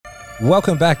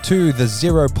Welcome back to the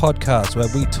ZeroW Podcast, where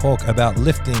we talk about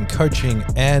lifting, coaching,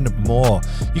 and more.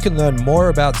 You can learn more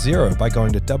about Zero by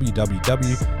going to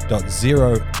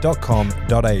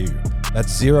www.zero.com.au.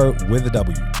 That's Zero with a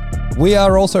W. We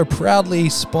are also proudly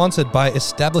sponsored by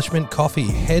Establishment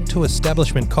Coffee. Head to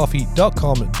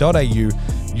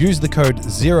establishmentcoffee.com.au. Use the code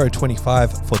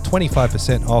 025 for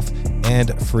 25% off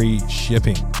and free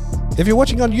shipping. If you're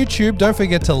watching on YouTube, don't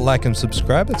forget to like and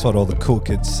subscribe. That's what all the cool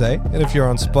kids say. And if you're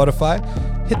on Spotify,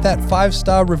 hit that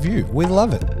 5-star review. We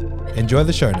love it. Enjoy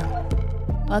the show now.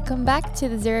 Welcome back to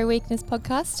the Zero Weakness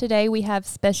Podcast. Today we have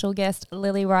special guest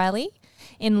Lily Riley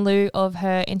in lieu of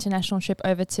her international trip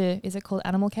over to, is it called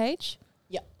Animal Cage?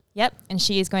 Yep. And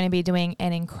she is going to be doing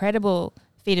an incredible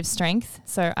feat of strength.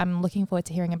 So I'm looking forward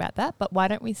to hearing about that. But why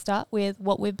don't we start with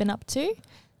what we've been up to?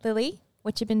 Lily,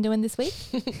 what you been doing this week?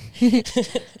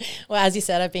 Well, as you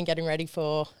said, I've been getting ready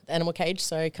for the Animal Cage.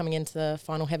 So coming into the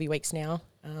final heavy weeks now.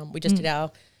 We just did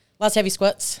our last heavy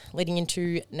squats leading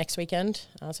into next weekend.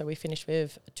 So we finished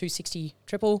with a 260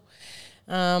 triple.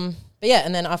 But yeah,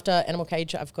 and then after Animal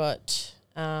Cage, I've got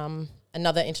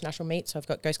another international meet. So I've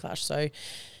got Ghost Clash. So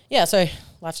yeah, so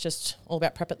life's just all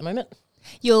about prep at the moment.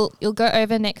 You'll go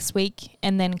over next week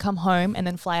and then come home and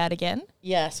then fly out again?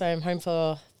 Yeah, so I'm home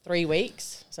for 3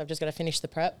 weeks. So I've just got to finish the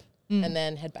prep and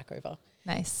then head back over.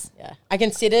 Nice. Yeah. I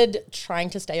considered trying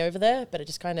to stay over there, but it's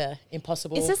just kind of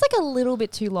impossible. It's just like a little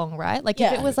bit too long, right? Like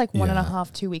if it was like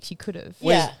 1.5, 2 weeks, you could have.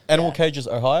 Yeah. Animal Cage is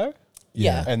Ohio.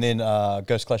 Yeah. And then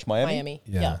Ghost Clash Miami.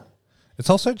 Yeah. It's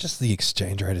also just the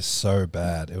exchange rate is so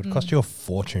bad. It would cost you a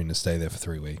fortune to stay there for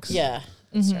 3 weeks. Yeah.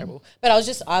 It's terrible. But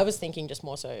I was thinking just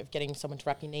more so of getting someone to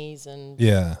wrap your knees and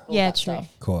Yeah. all Yeah, that true.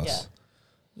 stuff. Of course.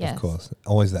 Yes. Of course.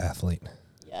 Always the athlete.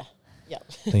 Yeah. Yeah.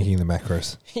 Thinking the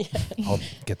macros. I'll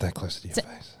get that closer to your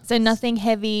face. So nothing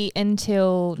heavy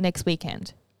until next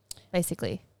weekend,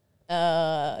 basically.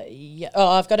 Yeah. Oh,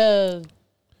 I've got a,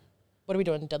 what are we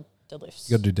doing? Deadlifts.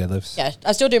 You got to do deadlifts. Yeah.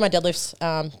 I still do my deadlifts.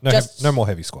 No more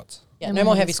heavy squats. Yeah, no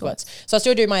more heavy squats. So I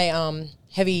still do my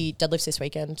heavy deadlifts this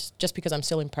weekend just because I'm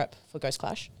still in prep for Ghost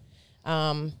Clash.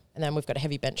 And then we've got a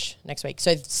heavy bench next week.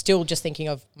 So still just thinking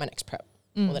of my next prep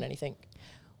more than anything.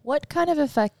 What kind of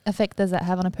effect does that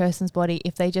have on a person's body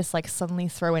if they just like suddenly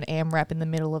throw an AMRAP in the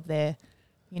middle of their,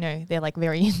 their like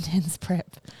very intense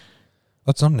prep?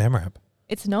 Oh, it's not an AMRAP.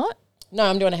 It's not? No,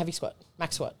 I'm doing a heavy squat,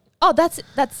 max squat. Oh, that's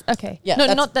okay. Yeah,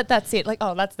 no, not that's it. Like,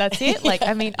 oh, that's it. Like,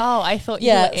 I mean, I thought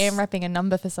you were AMRAPing a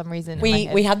number for some reason.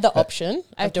 We had the option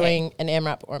of doing an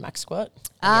AMRAP or a max squat.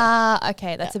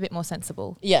 Okay, that's a bit more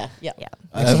sensible. Yeah.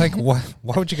 I was like, why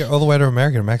would you go all the way to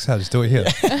America to max out? Just do it here.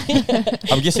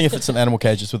 I'm guessing if it's an Animal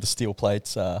Cage, it's with the steel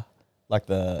plates, like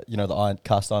the iron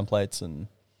cast iron plates, and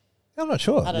I'm not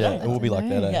sure. I don't know. it will be like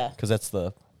that, Yeah. because that's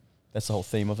the whole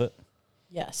theme of it.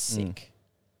 Yeah, sick.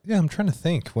 Yeah, I'm trying to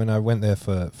think. When I went there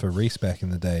for Reese back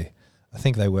in the day, I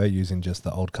think they were using just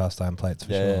the old cast iron plates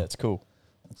for sure. Yeah, it's cool.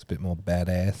 It's a bit more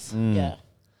badass. Yeah.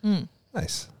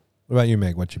 Nice. What about you,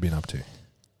 Meg? What you been up to?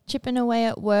 Chipping away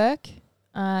at work,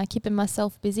 keeping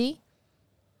myself busy.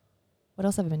 What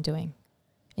else have I been doing?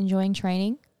 Enjoying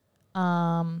training.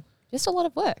 Just a lot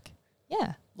of work.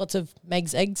 Yeah. Lots of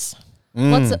Meg's eggs.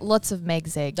 Lots of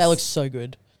Meg's eggs. They look so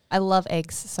good. I love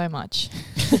eggs so much.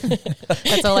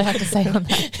 That's all I have to say on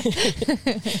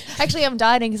that. Actually, I'm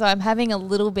dieting, so I'm having a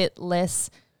little bit less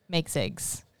Meg's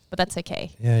eggs, but that's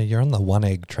okay. Yeah, you're on the one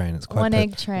egg train. It's quite One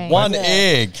egg train. One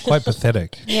egg. quite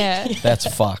pathetic. Yeah. That's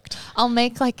fucked. I'll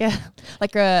make like a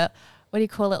what do you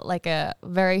call it? Like a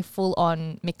very full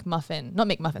on McMuffin. Not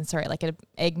McMuffin, sorry, like an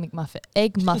egg McMuffin.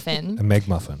 Egg muffin. A Meg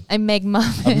muffin. A Meg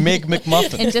muffin. A Meg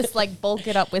McMuffin. And just like bulk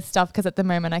it up with stuff because at the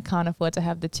moment I can't afford to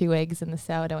have the 2 eggs and the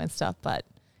sourdough and stuff, but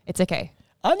it's okay.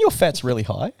 Aren't your fats really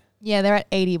high? Yeah, they're at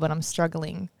 80, but I'm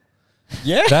struggling.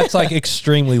 Yeah. That's like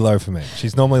extremely low for me.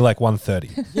 She's normally like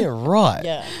 130. Yeah, right.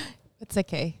 Yeah. It's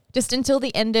okay. Just until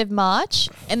the end of March,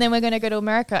 and then we're going to go to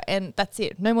America, and that's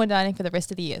it. No more dieting for the rest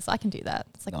of the year, so I can do that.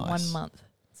 It's like Nice. 1 month.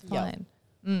 It's Yeah.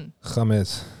 fine.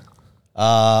 Chames.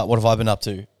 What have I been up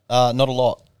to? Not a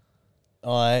lot.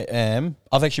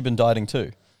 I've actually been dieting too.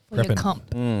 For your Prepping.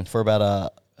 comp. For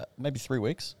about maybe 3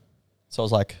 weeks. So I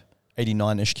was like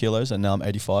 89-ish kilos, and now I'm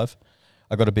 85.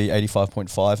 I got to be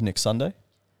 85.5 next Sunday.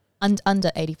 Under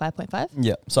 85.5?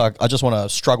 Yeah. So I just want to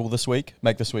struggle this week,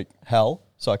 make this week hell,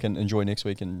 so I can enjoy next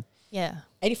week and Yeah.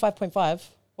 85.5.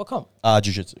 What comp?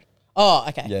 jiu-jitsu. Oh,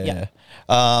 okay. Yeah.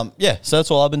 So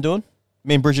that's all I've been doing.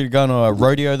 Me and Bridget are going to a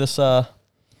rodeo this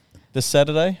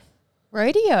Saturday.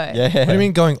 Rodeo? Yeah. What do you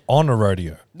mean going on a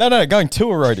rodeo? No, going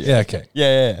to a rodeo. Yeah, okay.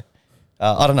 Yeah.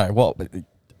 I don't know what.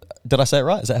 Did I say it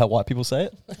right? Is that how white people say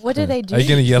it? What do they do? Are you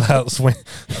going to yell out,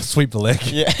 sweep the leg?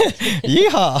 Yeah.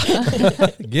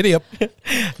 Yeehaw. Giddy up.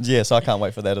 Yeah, so I can't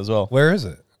wait for that as well. Where is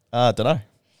it? Don't know.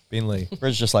 Beenleigh.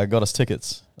 Red's just like, got us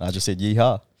tickets. I just said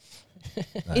yeehaw.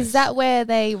 Nice. Is that where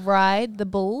they ride the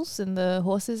bulls and the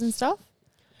horses and stuff?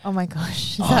 Oh my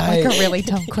gosh. Is that like a really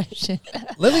dumb question?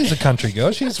 Lily's a country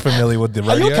girl. She's familiar with the Are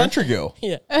rodeo. you a country girl?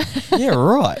 Yeah. Yeah,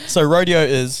 right. So rodeo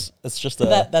it's just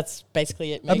a That's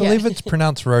basically it. I believe it's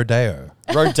pronounced rodeo.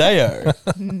 rodeo.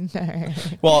 No.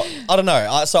 Well, I don't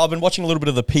know. So I've been watching a little bit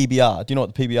of the PBR. Do you know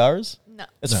what the PBR is? No.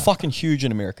 It's No. fucking huge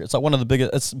in America. It's like one of the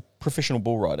biggest. It's professional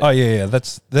bull riding. Oh, yeah.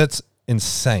 That's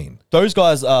insane. Those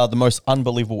guys are the most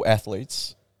unbelievable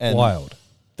athletes. And Wild.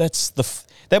 That's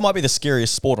that might be the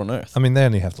scariest sport on earth. I mean, they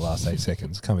only have to last 8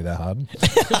 seconds. Can't be that hard.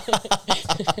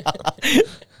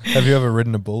 Have you ever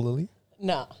ridden a bull, Lily?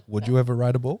 Nah. Would you ever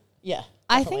ride a bull? Yeah.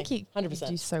 I think you 100%.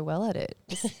 do so well at it.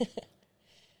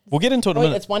 We'll get into it in a Oh,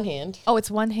 minute. it's one hand. Oh,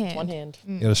 it's one hand. One hand.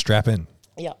 You got to strap in.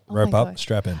 Yeah. Oh Rope my up, gosh.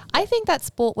 strap in. I think that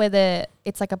sport where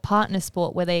it's like a partner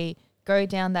sport where they go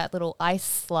down that little ice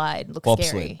slide looks Bobsled.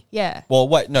 scary. Yeah. Well,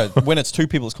 wait, no. When it's two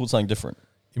people, it's called something different.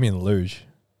 You mean luge?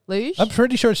 Luge? I'm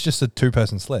pretty sure it's just a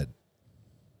 2-person sled.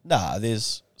 Nah,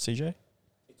 there's CJ.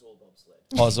 It's all bobsled.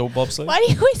 Oh, it's all bobsled. Why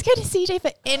do you always go to CJ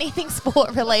for anything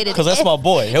sport related? Because that's my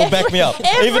boy. He'll back me up.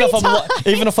 every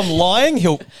Even if I'm lying,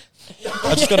 he'll.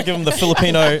 I just got to give him the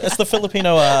Filipino. It's the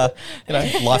Filipino,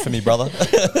 lie for me, brother.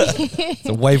 It's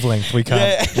a wavelength we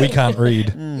can't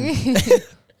read.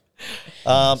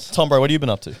 Tom, bro, what have you been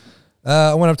up to?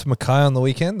 I went up to Mackay on the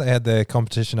weekend. They had their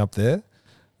competition up there.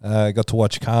 Got to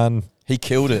watch Khan. He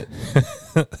killed it.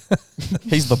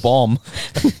 He's the bomb.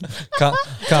 Khan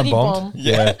Did he bombed. bomb?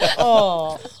 Yeah,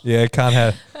 Oh. yeah. Khan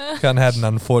had an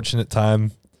unfortunate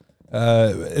time.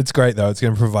 It's great though. It's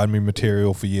going to provide me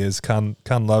material for years. Khan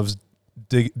loves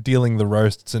dealing the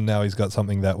roasts, and now he's got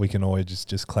something that we can always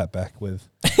just clap back with.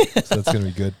 So that's going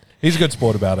to be good. He's a good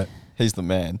sport about it. He's the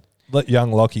man.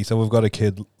 Young Lockie. So we've got a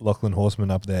kid, Lachlan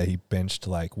Horseman, up there. He benched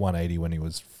like 180 when he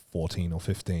was 14 or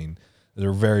 15. They're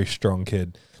a very strong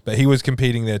kid. But he was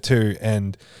competing there too.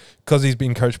 And because he's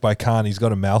been coached by Khan, he's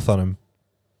got a mouth on him.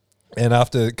 And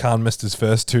after Khan missed his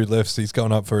first 2 lifts, he's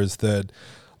going up for his third.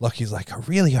 Lockie's like, I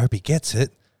really hope he gets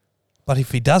it. But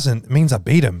if he doesn't, it means I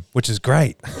beat him, which is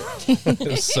great. It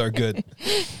was so good.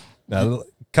 Now,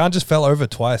 Khan just fell over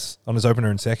twice on his opener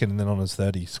and second, and then on his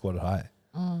third, he squatted high.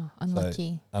 Oh,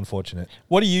 unlucky. So, unfortunate.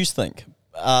 What do you think?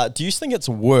 Do you think it's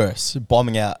worse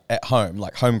bombing out at home,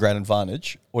 like home ground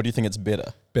advantage, or do you think it's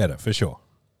better? Better, for sure.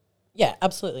 Yeah,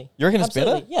 absolutely. You reckon it's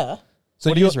better? Absolutely, yeah. So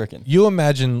What do you reckon? You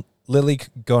imagine Lily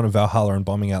going to Valhalla and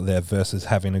bombing out there versus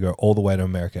having to go all the way to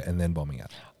America and then bombing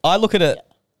out. I look at it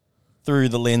through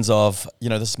the lens of,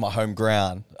 this is my home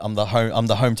ground. I'm the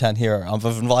hometown hero. I've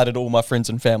invited all my friends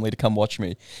and family to come watch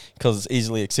me because it's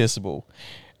easily accessible.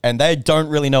 And they don't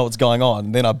really know what's going on.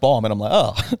 And then I bomb and I'm like,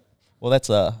 oh, well, that's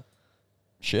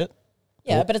shit.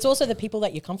 Yeah, but it's also the people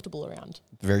that you're comfortable around.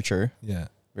 Very true. Yeah.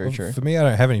 Very true. For me, I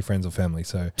don't have any friends or family,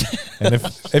 so and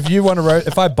if you want to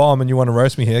if I bomb and you want to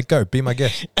roast me here, go be my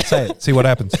guest. Say it. See what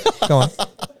happens. Go on.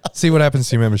 See what happens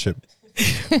to your membership.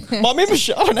 My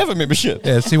membership. I don't have a membership.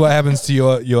 Yeah. See what happens to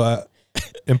your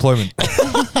employment.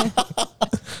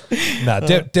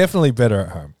 Definitely better at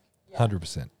home.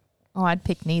 100%. Oh, I'd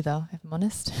pick neither, if I'm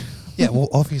honest. Yeah. Well,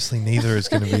 obviously, neither is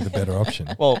going to be the better option.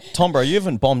 Well, Tom, bro, you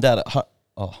haven't bombed out at home.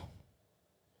 Oh,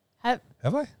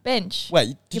 Have I? Bench.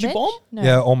 wait, did you bench? bomb? No.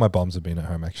 Yeah. All my bombs have been at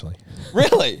home, actually.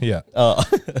 Really? Yeah. Oh.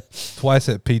 Twice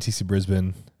at PTC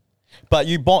Brisbane. But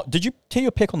you bombed. Did you tear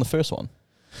your pec on the first one?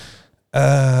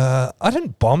 I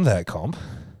didn't bomb that comp.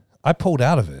 I pulled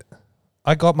out of it.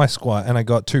 I got my squat and I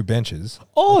got 2 benches.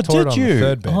 Oh, I tore did it on you? the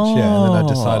third bench, yeah, and then I Oh.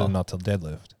 decided not to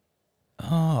deadlift.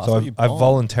 Oh, So I bombed.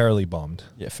 voluntarily bombed.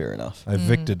 Yeah, fair enough. I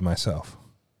evicted myself.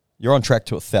 You're on track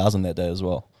to 1,000 that day as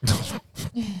well.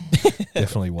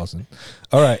 Definitely wasn't.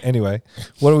 All right, anyway,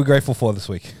 what are we grateful for this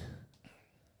week?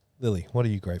 Lily, what are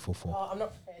you grateful for? Oh, I'm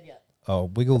not prepared yet. Oh,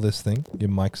 wiggle this thing. Your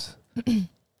mic's...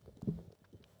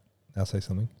 Now say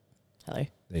something. Hello.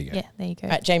 There you go. Yeah, there you go.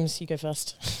 All right, James, you go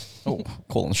first. Oh,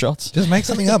 calling shots. Just make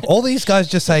something up. All these guys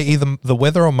just say either the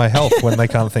weather or my health when they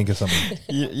can't think of something.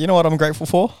 You know what I'm grateful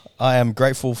for? I am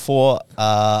grateful for...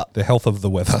 The health of the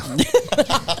weather.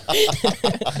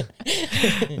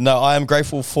 No, I am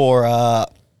grateful for...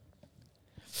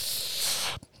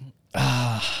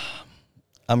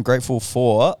 I'm grateful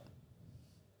for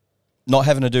not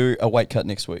having to do a weight cut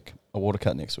next week, a water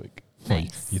cut next week.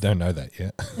 Nice. You don't know that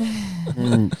yet.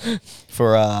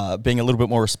 For being a little bit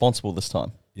more responsible this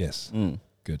time. Yes. Mm.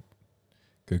 Good.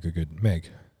 Meg.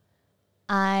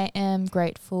 I am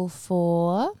grateful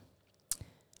for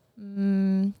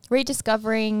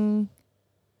rediscovering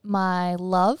my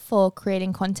love for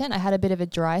creating content. I had a bit of a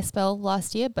dry spell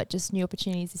last year, but just new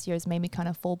opportunities this year has made me kind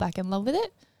of fall back in love with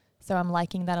it. So I'm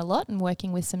liking that a lot and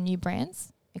working with some new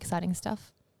brands. Exciting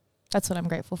stuff. That's what I'm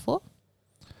grateful for.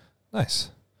 Nice.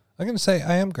 I'm going to say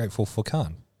I am grateful for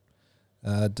Khan.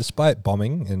 Despite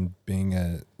bombing and being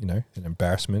an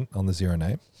embarrassment on the Zero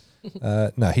name.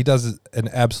 No, he does an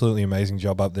absolutely amazing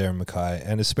job up there in Mackay,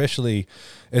 and especially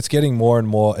it's getting more and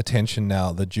more attention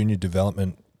now. The junior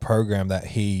development program that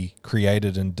he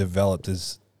created and developed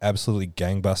is absolutely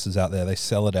gangbusters out there. They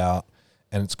sell it out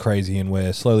and it's crazy, and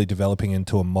we're slowly developing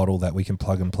into a model that we can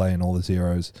plug and play in all the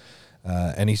Zeros.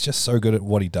 And he's just so good at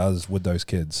what he does with those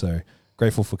kids. So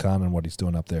grateful for Khan and what he's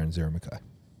doing up there in Zero Mackay.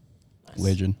 Nice.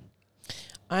 Legend.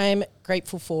 I'm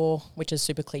grateful for, which is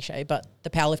super cliche, but the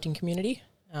powerlifting community.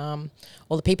 All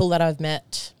the people that I've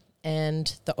met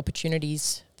and the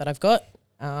opportunities that I've got,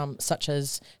 such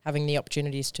as having the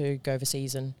opportunities to go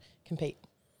overseas and compete.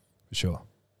 For sure.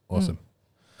 Awesome.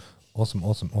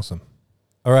 Awesome.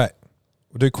 All right.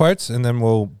 We'll do quotes and then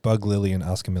we'll bug Lily and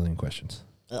ask a million questions.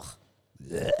 Ugh.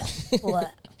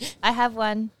 What? I have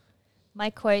one. My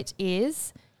quote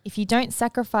is, if you don't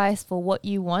sacrifice for what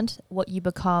you want, what you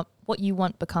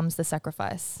want becomes the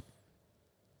sacrifice.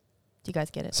 Do you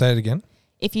guys get it? Say it again.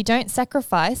 If you don't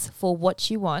sacrifice for what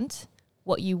you want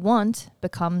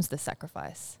becomes the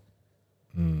sacrifice.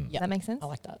 Does that make sense? I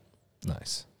like that.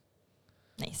 Nice.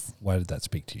 Nice. Why did that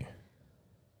speak to you?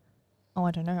 Oh,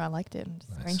 I don't know. I liked it. Just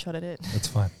Nice. screenshotted it. That's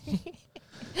fine.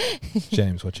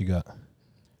 James, what you got?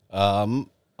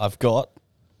 I've got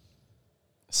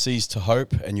cease to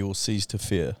hope and you will cease to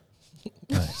fear.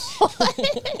 Nice.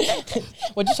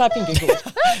 What'd you type in Google?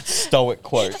 Stoic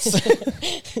quotes.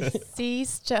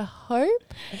 Cease to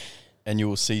hope? And you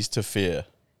will cease to fear.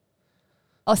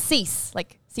 Oh, cease.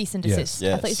 Like cease and desist.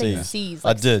 Yeah, I thought you said cease. seize. I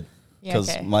Like did, Yeah, because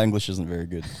okay. my English isn't very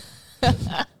good.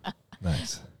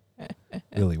 Nice.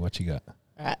 Lily, what you got?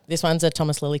 All right, this one's a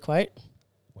Thomas Lilly quote.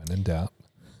 When in doubt.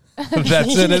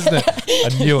 That's it, isn't it?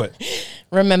 I knew it.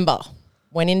 Remember,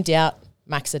 when in doubt,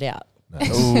 max it out.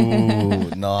 Nice. Ooh,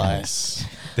 nice.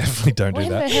 Definitely don't do When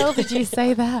the that. hell did you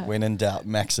say that? When in doubt,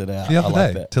 max it out. The I other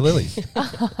like day that. to Lily.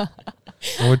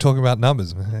 When we're talking about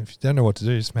numbers, man, if you don't know what to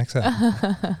do, just max out.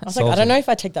 I was like, I don't know if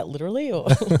I take that literally or.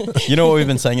 You know what we've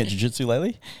been saying at jiu-jitsu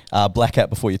lately? Black out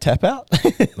before you tap out.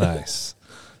 Nice.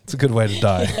 It's a good way to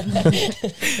die.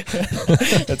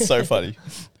 That's so funny.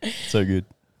 So good.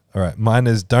 All right. Mine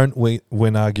is don't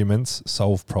win arguments,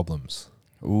 solve problems.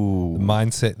 Ooh. The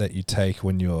mindset that you take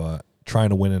when you're trying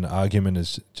to win an argument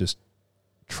is just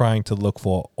trying to look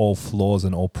for all flaws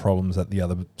and all problems that the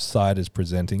other side is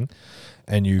presenting,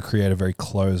 and you create a very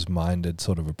closed-minded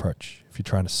sort of approach. If you're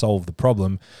trying to solve the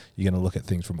problem, you're going to look at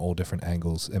things from all different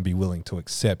angles and be willing to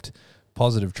accept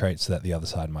positive traits that the other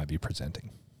side might be presenting.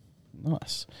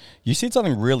 Nice. You said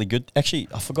something really good. Actually,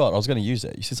 I forgot. I was going to use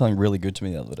that. You said something really good to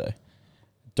me the other day.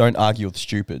 Don't argue with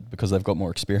stupid because they've got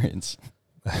more experience.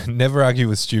 Never argue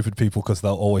with stupid people because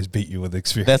they'll always beat you with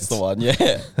experience. That's the one,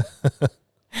 yeah.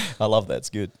 I love that. It's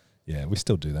good. Yeah, we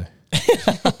still do though.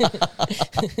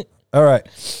 All right,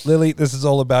 Lily, this is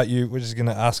all about you. We're just going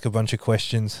to ask a bunch of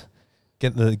questions,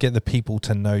 get the people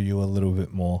to know you a little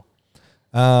bit more.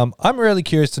 I'm really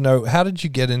curious to know, how did you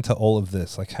get into all of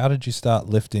this? Like, how did you start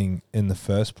lifting in the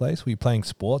first place? Were you playing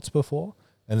sports before?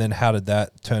 And then how did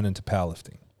that turn into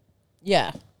powerlifting?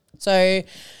 Yeah. So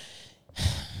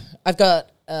I've got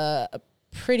a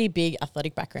pretty big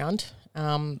athletic background.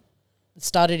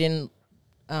 Started in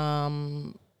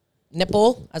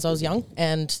netball as I was young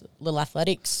and little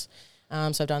athletics.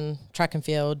 So I've done track and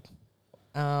field,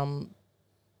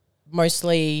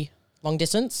 mostly long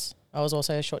distance. I was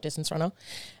also a short distance runner.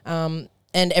 And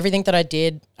everything that I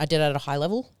did at a high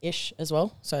level-ish as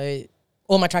well. So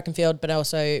all my track and field, but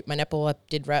also my netball, I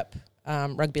did rep,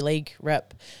 rugby league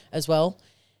rep as well.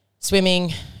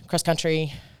 Swimming, cross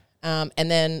country. And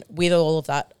then with all of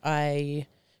that, I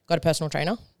got a personal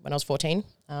trainer when I was 14,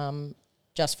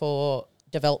 just for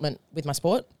development with my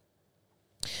sport.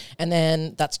 And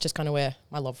then that's just kind of where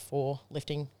my love for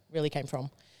lifting really came from.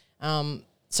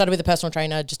 Started with a personal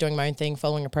trainer, just doing my own thing,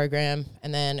 following a program,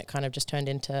 and then it kind of just turned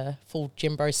into full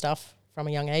gym bro stuff from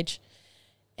a young age.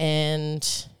 And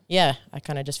yeah, I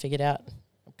kind of just figured out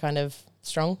I'm kind of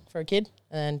strong for a kid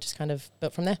and just kind of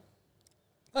built from there.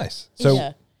 Nice. So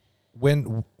yeah. what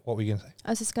were you going to say? I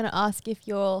was just going to ask if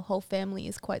your whole family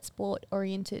is quite sport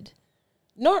oriented.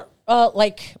 Not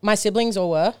like my siblings all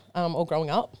were, all growing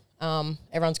up.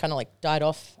 Everyone's kind of like died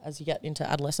off as you get into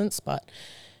adolescence, but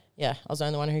yeah, I was the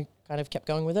only one who kind of kept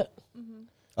going with it. Mm-hmm.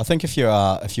 I think if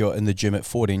you're in the gym at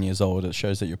 14 years old, it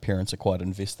shows that your parents are quite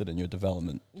invested in your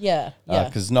development. Yeah.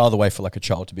 Because there's no other way for like a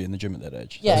child to be in the gym at that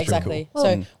age. Yeah, That's pretty exactly. cool.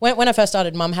 So when I first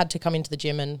started, Mum had to come into the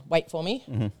gym and wait for me.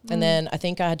 Mm-hmm. And then I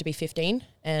think I had to be 15.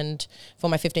 And for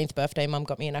my 15th birthday, Mum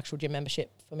got me an actual gym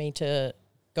membership for me to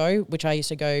go, which I used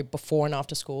to go before and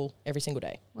after school every single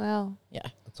day. Wow. Yeah.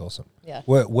 That's awesome. Yeah.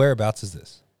 Whereabouts is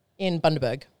this? In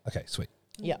Bundaberg. Okay, sweet.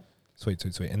 Yeah. Sweet.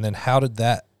 And then how did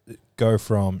that go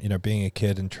from, being a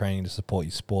kid and training to support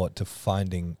your sport to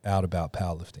finding out about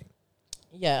powerlifting?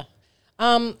 Yeah.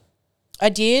 I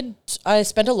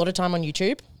spent a lot of time on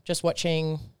YouTube just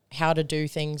watching how to do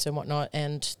things and whatnot.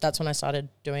 And that's when I started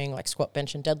doing like squat,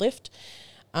 bench and deadlift.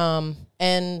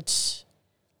 And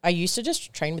I used to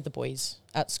just train with the boys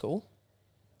at school.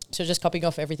 So just copying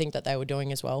off everything that they were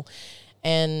doing as well.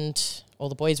 And all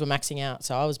the boys were maxing out,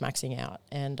 so I was maxing out.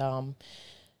 And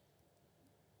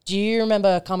do you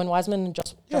remember Carmen Wiseman and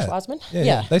Josh Wiseman?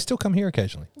 Yeah. They still come here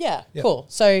occasionally. Yeah, cool.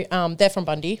 So they're from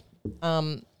Bundy.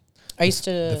 I used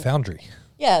to... The Foundry.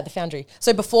 Yeah, the Foundry.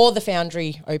 So before the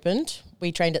Foundry opened,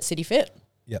 we trained at City Fit.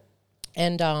 Yep.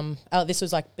 And this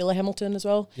was like Billa Hamilton as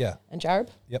well. Yeah. And Jarib.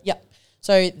 Yep. Yep.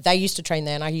 So they used to train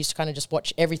there, and I used to kind of just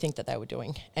watch everything that they were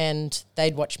doing. And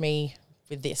they'd watch me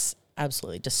with this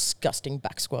absolutely disgusting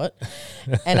back squat.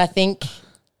 And I think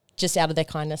just out of their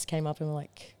kindness came up and were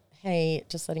like, hey,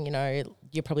 just letting you know,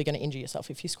 you're probably going to injure yourself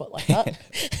if you squat like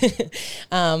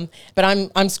that. But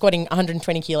I'm squatting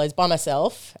 120 kilos by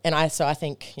myself. And I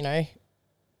think,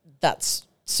 that's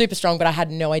super strong, but I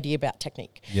had no idea about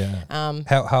technique. Yeah.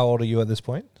 How old are you at this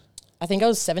point? I think I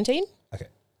was 17. Okay.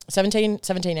 17,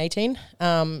 18.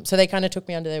 So they kind of took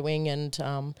me under their wing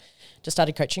and just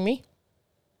started coaching me.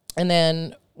 And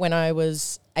then when I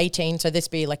was 18, so this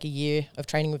be like a year of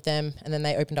training with them, and then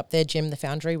they opened up their gym, the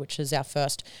Foundry, which is our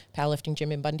first powerlifting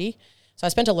gym in Bundy. So I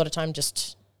spent a lot of time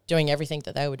just doing everything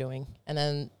that they were doing. And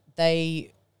then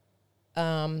they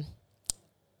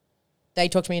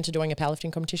talked me into doing a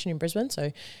powerlifting competition in Brisbane.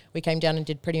 So we came down and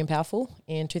did Pretty and Powerful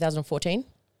in 2014.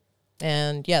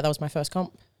 And yeah, that was my first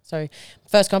comp. So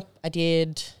first comp, I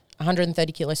did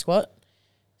 130 kilo squat,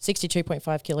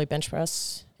 62.5 kilo bench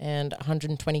press, and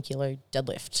 120 kilo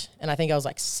deadlift. And I think I was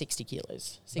like 60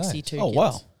 kilos, 62 Nice. Oh, kilos.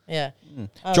 wow. Yeah.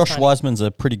 Josh Wiseman's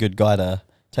a pretty good guy to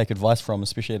take advice from,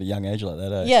 especially at a young age like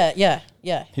that. Eh?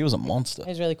 Yeah. He was a monster. He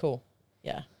was really cool.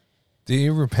 Yeah. Do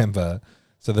you remember,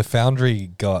 so the Foundry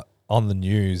got on the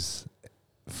news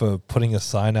for putting a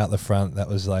sign out the front that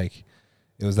was like,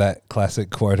 it was that classic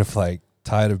quote of like,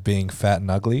 tired of being fat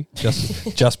and ugly,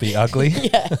 just be ugly.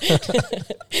 Yeah.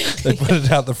 They put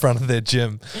it out the front of their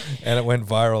gym and it went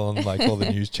viral on like all the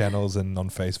news channels and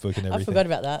on Facebook and everything. I forgot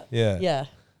about that. Yeah.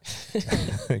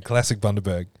 Yeah. Classic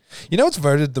Bundaberg. It's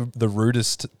voted the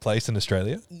rudest place in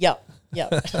Australia. Yep.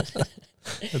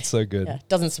 That's so good. Yeah.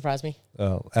 Doesn't surprise me.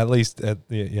 Well, at least,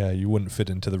 you wouldn't fit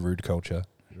into the rude culture.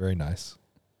 Very nice.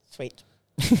 Sweet.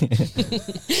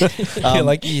 You're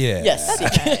like, yeah.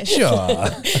 Yes. Sure.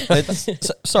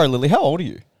 Sorry, Lily, how old are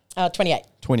you? 28.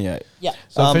 28. Yeah.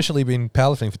 So officially been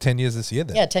powerlifting for 10 years this year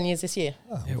then? Yeah, 10 years this year.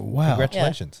 Oh, Yeah, wow.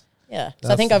 Congratulations. Yeah.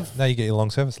 So I think Now you get your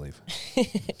long service leave.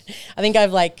 I think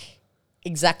I've like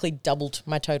exactly doubled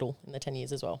my total in the 10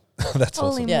 years as well. That's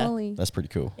Holy awesome. Yeah. moly. That's pretty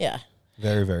cool. Yeah.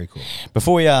 Very, very cool.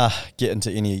 Before we get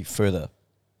into any further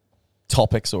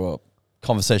topics or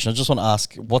conversation, I just want to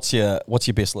ask, what's your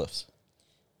best lifts?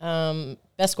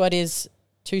 Best squat is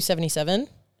 277.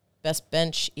 Best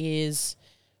bench is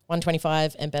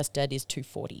 125, and best dead is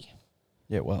 240.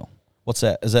 Yeah, wow. What's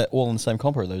that? Is that all in the same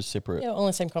comp or are those separate? Yeah, all in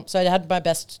the same comp. So I had my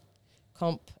best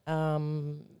comp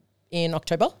in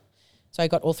October. So I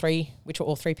got all three, which were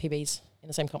all three PBs in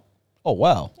the same comp. Oh,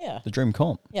 wow. Yeah. The dream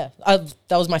comp. Yeah.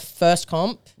 That was my first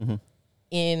comp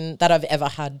in that I've ever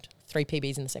had three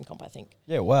PBs in the same comp, I think.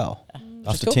 Yeah, wow.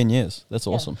 After cool. 10 years. That's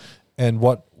awesome. And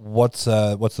what's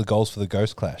the goals for the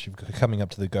Ghost Clash? You're coming up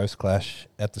to the Ghost Clash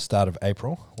at the start of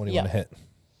April. What do you want to hit?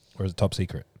 Or is it top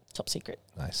secret? Top secret.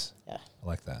 Nice. Yeah. I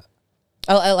like that.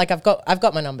 I've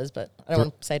got my numbers, but I don't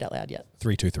want to say it out loud yet.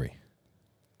 323.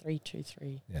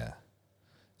 323. Yeah.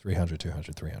 300,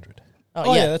 200, 300.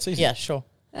 Oh yeah, that's easy. Yeah, sure.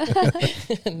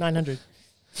 900.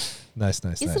 Nice.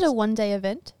 Is it a one-day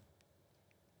event?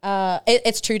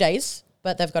 It's 2 days,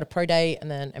 but they've got a pro day and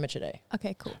then amateur day.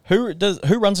 Okay, cool.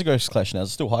 Who runs the Ghost Clash now? Is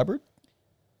it still hybrid?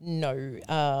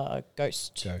 No,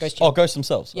 Ghost. Oh, Ghost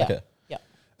themselves. Yeah. Okay. Yeah.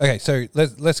 Okay, so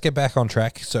let's get back on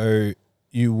track. So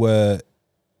you were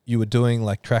doing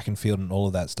like track and field and all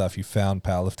of that stuff. You found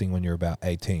powerlifting when you were about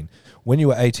 18. When you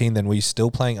were 18, then were you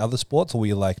still playing other sports, or were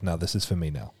you like, no, this is for me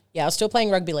now? Yeah, I was still playing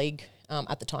rugby league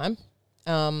at the time.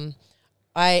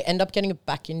 I ended up getting a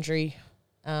back injury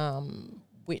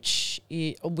which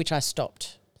I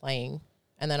stopped playing,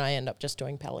 and then I end up just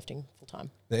doing powerlifting full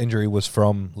time. The injury was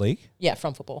from league? Yeah,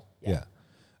 from football. Yeah.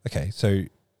 Okay, so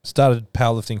started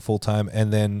powerlifting full time,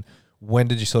 and then when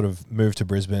did you sort of move to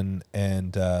Brisbane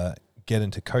and get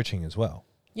into coaching as well?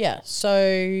 Yeah,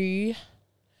 so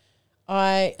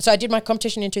I did my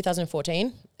competition in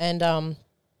 2014, and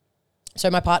so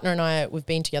my partner and I, we've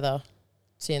been together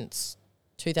since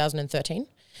 2013,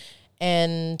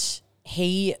 and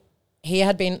he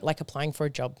had been like applying for a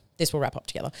job. This will wrap up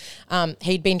together.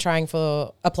 He'd been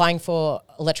applying for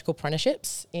electrical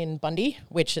apprenticeships in Bundy,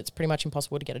 which it's pretty much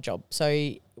impossible to get a job.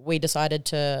 So we decided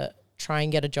to try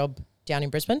and get a job down in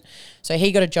Brisbane. So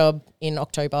he got a job in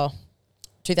October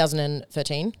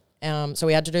 2013. So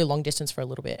we had to do long distance for a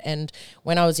little bit. And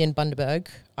when I was in Bundaberg,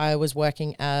 I was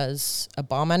working as a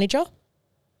bar manager.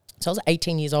 So I was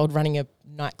 18 years old running a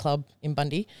nightclub in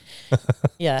Bundy.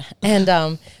 Yeah.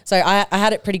 And so I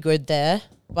had it pretty good there.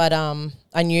 But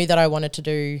I knew that I wanted to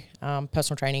do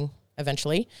personal training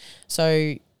eventually.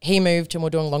 So he moved and we're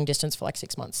doing long distance for like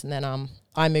 6 months. And then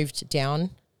I moved down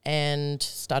and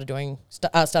started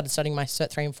studying my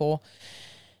Cert 3 and 4.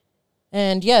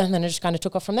 And yeah, and then it just kind of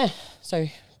took off from there. So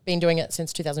been doing it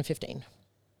since 2015.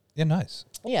 Yeah, nice.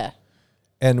 Yeah.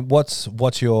 And what's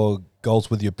your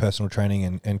goals with your personal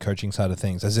training and coaching side of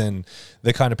things? As in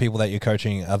the kind of people that you're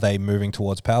coaching, are they moving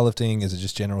towards powerlifting? Is it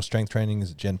just general strength training? Is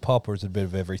it gen pop, or is it a bit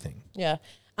of everything? Yeah.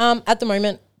 At the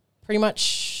moment, pretty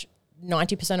much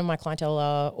 90% of my clientele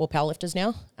are all powerlifters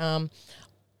now.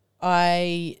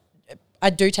 I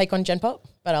do take on gen pop,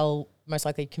 but I'll most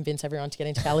likely convince everyone to get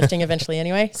into powerlifting eventually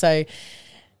anyway. So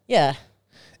yeah.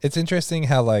 It's interesting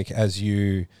how like as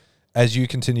you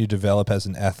continue to develop as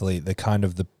an athlete, the kind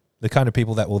of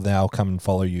people that will now come and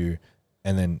follow you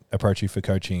and then approach you for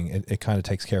coaching, it kind of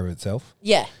takes care of itself.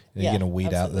 Yeah. You're going to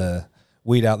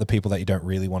weed out the people that you don't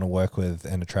really want to work with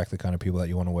and attract the kind of people that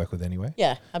you want to work with anyway.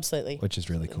 Yeah, absolutely. Which is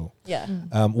really cool. Yeah.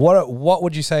 What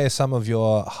would you say are some of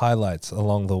your highlights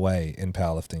along the way in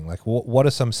powerlifting? Like what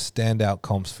are some standout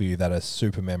comps for you that are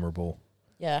super memorable?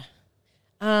 Yeah.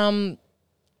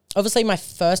 Obviously my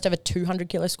first ever 200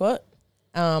 kilo squat.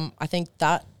 I think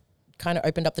that kind of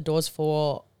opened up the doors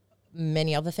for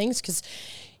many other things, because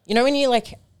you know when you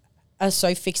like are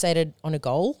so fixated on a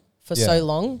goal for so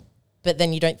long, but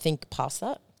then you don't think past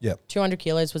that. Yeah. 200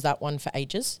 kilos was that one for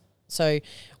ages. So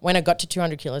when I got to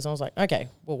 200 kilos, I was like, okay,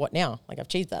 well, what now? Like I've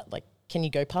achieved that. Like, can you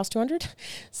go past 200?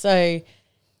 So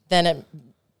then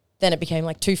it became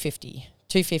like 250.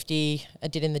 250 I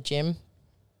did in the gym.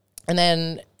 And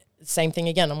then same thing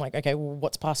again. I'm like, okay, well,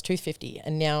 what's past 250?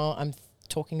 And now I'm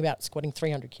talking about squatting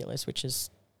 300 kilos, which is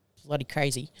bloody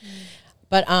crazy.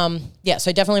 But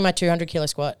so definitely my 200 kilo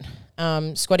squat.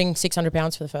 Squatting 600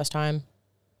 pounds for the first time.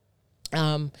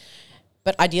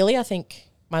 But ideally, I think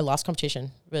my last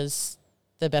competition was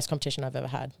the best competition I've ever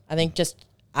had. I think just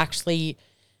actually,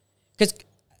 because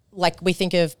like we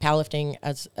think of powerlifting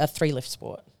as a 3-lift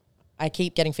sport. I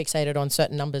keep getting fixated on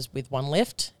certain numbers with 1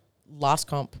 lift. Last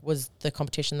comp was the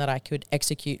competition that I could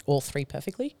execute all 3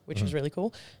 perfectly, which was really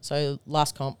cool. So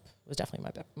last comp was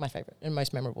definitely my favorite and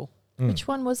most memorable. Which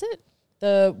one was it?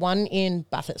 The one in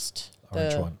Bathurst.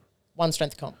 Which the one? One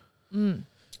strength comp.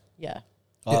 Yeah.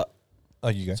 Oh,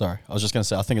 you go. Sorry, I was just going to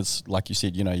say, I think it's like you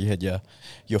said, you know,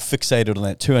 you're fixated on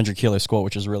that 200 kilo squat,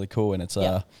 which is really cool. And it's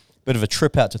a bit of a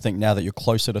trip out to think now that you're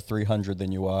closer to 300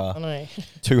 than you are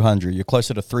 200. You're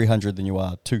closer to 300 than you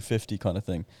are 250 kind of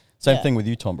thing. Same thing with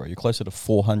you, Tom, bro. You're closer to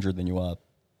 400 than you are,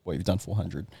 well, you've done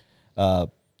 400.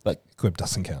 But Quib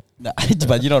doesn't count. No,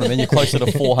 but you know what I mean? You're closer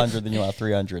to 400 than you are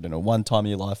 300. And at one time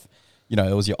in your life, you know,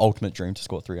 it was your ultimate dream to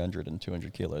squat 300 and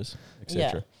 200 kilos,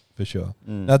 etc. Yeah. For sure.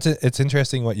 Now, it's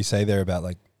interesting what you say there about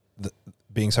like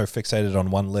being so fixated on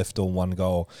one lift or one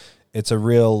goal. It's a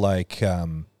real like,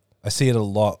 I see it a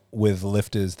lot with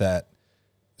lifters that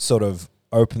sort of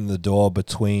open the door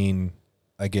between,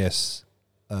 I guess,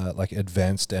 like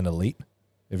advanced and elite.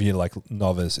 If you're like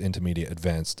novice, intermediate,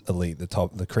 advanced, elite,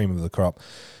 the cream of the crop,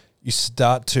 you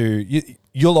start to,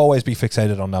 you'll always be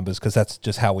fixated on numbers because that's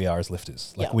just how we are as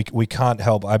lifters. Like we can't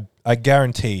help. I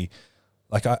guarantee,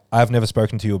 like I've never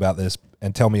spoken to you about this,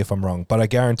 and tell me if I'm wrong, but I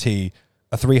guarantee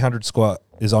a 300 squat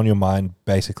is on your mind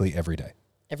basically every day.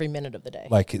 Every minute of the day.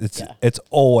 Like it's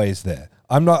always there.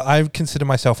 I consider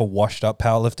myself a washed up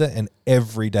powerlifter, and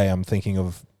every day I'm thinking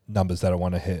of numbers that I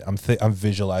want to hit. I'm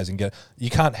visualizing it. You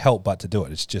can't help but to do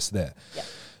it. It's just there. Yeah.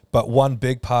 But one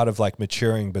big part of like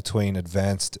maturing between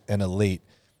advanced and elite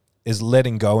is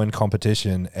letting go in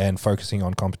competition and focusing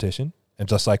on competition, and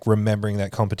just like remembering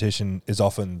that competition is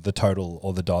often the total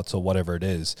or the dots or whatever it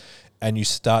is. And you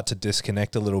start to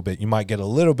disconnect a little bit. You might get a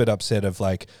little bit upset of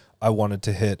like, I wanted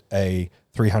to hit a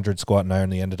 300 squat and I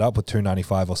only ended up with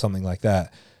 295 or something like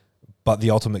that. But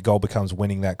the ultimate goal becomes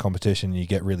winning that competition, and you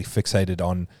get really fixated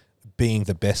on being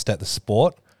the best at the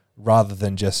sport rather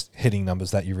than just hitting numbers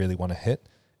that you really want to hit.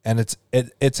 And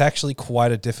it's actually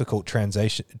quite a difficult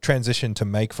transition to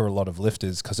make for a lot of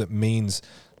lifters, because it means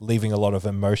leaving a lot of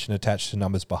emotion attached to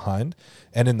numbers behind.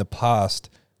 And in the past,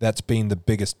 that's been the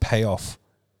biggest payoff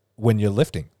when you're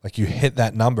lifting. Like, you hit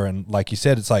that number, and like you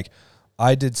said, it's like,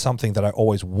 I did something that I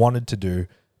always wanted to do,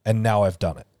 and now I've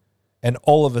done it. And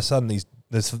all of a sudden,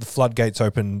 the floodgates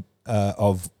open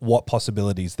of what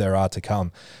possibilities there are to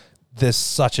come. There's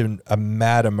such a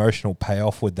mad emotional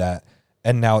payoff with that,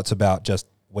 and now it's about just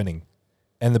winning.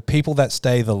 And the people that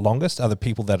stay the longest are the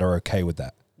people that are okay with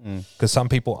that, because some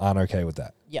people aren't okay with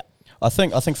that. Yeah, I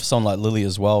think for someone like Lily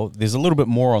as well, there's a little bit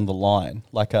more on the line.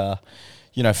 Like, for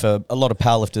a lot of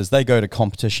powerlifters, they go to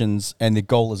competitions and their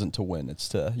goal isn't to win. It's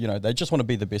to, they just want to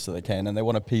be the best that they can, and they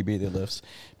want to PB their lifts,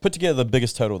 put together the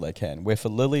biggest total they can. Where for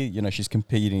Lily, she's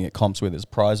competing at comps where there's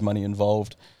prize money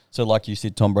involved. So like you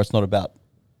said, Tom, bro, it's not about,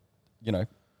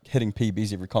 hitting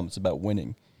PBs every comp. It's about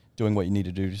winning, doing what you need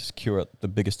to do to secure the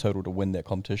biggest total to win that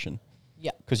competition.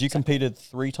 Yeah. Because you competed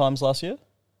 3 times last year?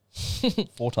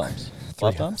 4 times?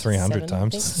 5 times? 300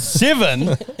 times.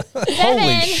 7?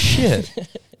 Holy shit.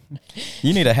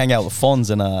 You need to hang out with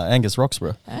Fonz and Angus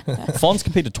Roxburgh. Fonz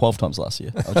competed 12 times last year.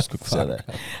 I'll just quickly say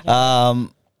that.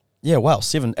 Yeah, wow,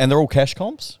 7. And they're all cash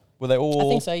comps? Were they all? I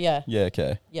think so, yeah. Yeah,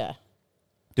 okay. Yeah.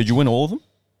 Did you win all of them?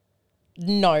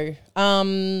 No.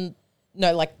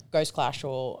 No, like Ghost Clash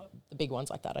or the big ones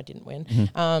like that, I didn't win.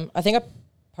 Mm-hmm. I think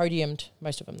I podiumed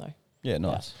most of them, though. Yeah,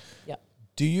 nice. Yeah.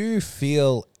 Do you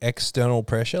feel external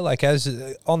pressure? Like,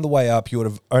 as on the way up, you would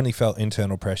have only felt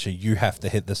internal pressure. You have to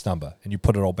hit this number, and you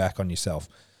put it all back on yourself.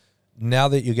 Now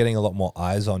that you're getting a lot more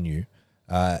eyes on you,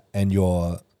 and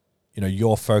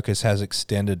your focus has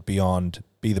extended beyond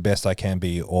be the best I can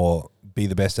be, or be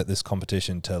the best at this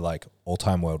competition, to like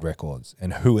all-time world records,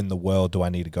 and who in the world do I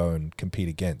need to go and compete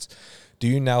against? Do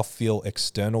you now feel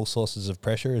external sources of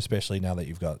pressure, especially now that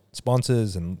you've got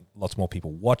sponsors and lots more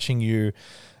people watching you?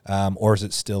 Or is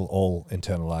it still all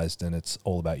internalized and it's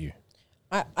all about you?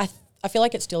 I feel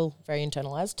like it's still very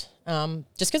internalized.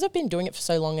 Just because I've been doing it for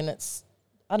so long, and it's,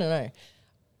 I don't know.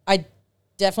 I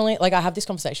definitely, I have this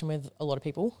conversation with a lot of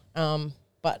people.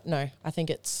 But no, I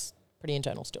think it's pretty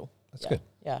internal still. That's good.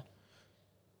 Yeah.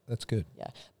 That's good. Yeah.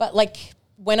 But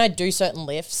when I do certain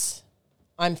lifts,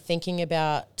 I'm thinking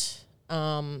about,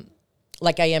 I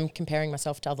am comparing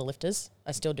myself to other lifters.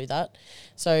 I still do that.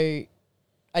 So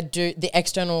I do, the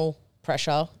external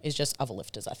pressure is just other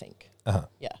lifters, I think. Uh-huh.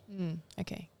 Yeah.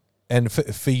 Okay. And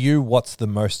for you, what's the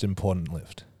most important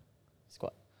lift?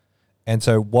 Squat. And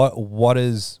so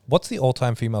what's the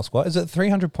all-time female squat? Is it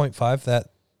 300.5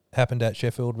 that happened at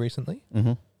Sheffield recently?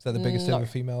 Mm-hmm. Is that the biggest ever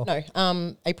female?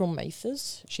 No. April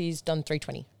Mathers, she's done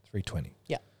 320. 320.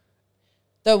 Yeah.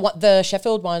 The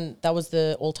Sheffield one, that was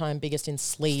the all-time biggest in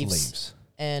sleeves.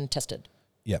 And tested.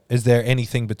 Yep. Is there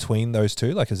anything between those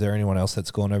two? Like, is there anyone else that's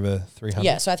gone over 300?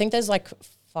 Yeah, so I think there's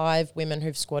 5 women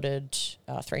who've squatted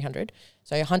 300.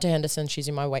 So Hunter Henderson, she's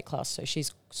in my weight class, so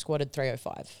she's squatted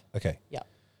 305. Okay. Yeah.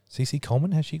 CC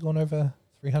Coleman, has she gone over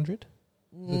 300?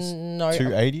 No.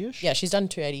 280-ish? Yeah, she's done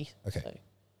 280. Okay.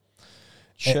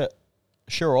 So.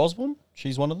 Shira Osborne,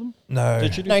 she's one of them? No.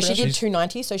 Did she do No, she did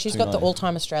 290, so she's got the 290.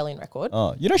 all-time Australian record.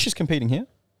 Oh, she's competing here?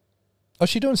 Oh,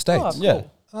 she's doing states? Oh, cool. Yeah.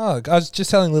 Oh, I was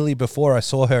just telling Lily before, I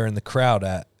saw her in the crowd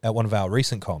at one of our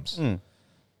recent comps.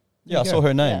 Yeah, I saw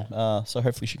her name. So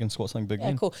hopefully she can squat something big.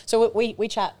 Yeah, cool. So we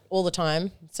chat all the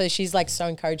time. So she's so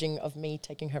encouraging of me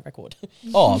taking her record.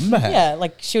 Oh, man. Yeah,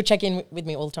 she'll check in with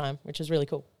me all the time, which is really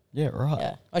cool. Yeah, right.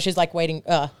 Yeah. Oh, she's waiting.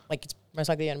 It's most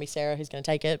likely going to be Sarah who's going to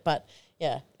take it. But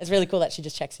yeah, it's really cool that she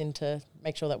just checks in to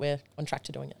make sure that we're on track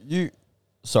to doing it.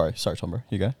 Sorry, Tom, bro.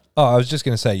 You go. Oh, I was just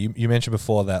going to say, you mentioned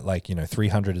before that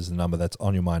 300 is the number that's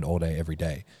on your mind all day, every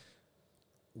day.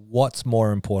 What's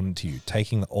more important to you,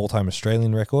 taking the all-time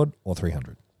Australian record or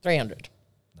 300? 300.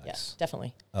 Nice. Yeah,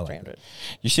 definitely. I like 300.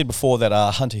 You said before that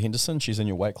Hunter Henderson, she's in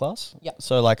your weight class. Yeah.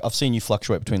 So I've seen you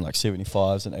fluctuate between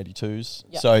 75s and 82s.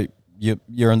 Yeah. So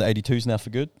you're in the 82s now for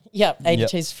good? Yeah,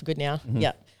 82's for good now. Mm-hmm.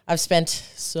 Yeah. I've spent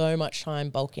so much time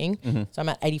bulking. Mm-hmm. So I'm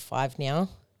at 85 now.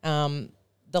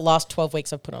 The last 12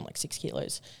 weeks I've put on 6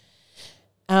 kilos,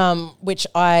 which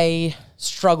I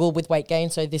struggle with weight gain.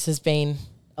 So this has been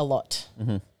a lot.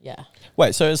 Mm-hmm. Yeah.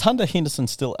 Wait, so is Hunter Henderson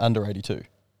still under 82?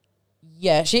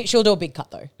 Yeah, she'll do a big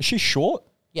cut though. Is she short?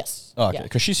 Yes. Oh, okay.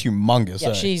 Because she's humongous. Yeah,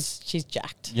 eh? she's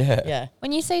jacked. Yeah. Yeah.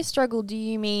 When you say struggle, do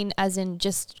you mean as in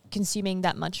just consuming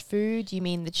that much food? Do you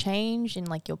mean the change in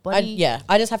like your body?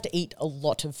 I just have to eat a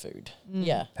lot of food.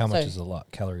 Yeah. How much is a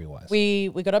lot, calorie-wise? We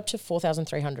got up to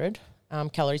 4,300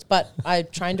 calories, but I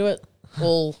try and do it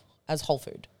all as whole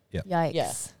food. Yikes.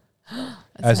 Yeah.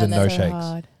 As in no so shakes.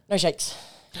 hard. No shakes.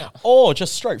 No. Or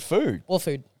just straight food. All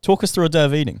food. Talk us through a day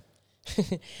of eating.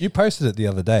 You posted it the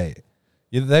other day.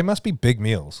 They must be big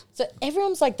meals. So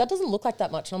everyone's like, that doesn't look like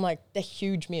that much. And I'm like, they're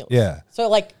huge meals. Yeah. So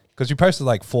like, Because you posted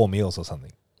like 4 meals or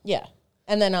something. yeah.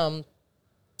 And then, that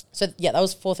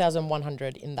was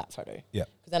 4,100 in that photo. Yeah.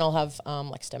 Because then I'll have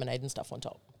like Steminade and stuff on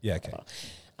top. Yeah,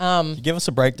 okay. Give us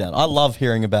a breakdown. I love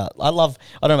hearing about, I don't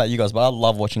know about you guys, but I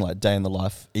love watching like day in the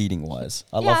life eating wise.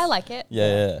 I like it.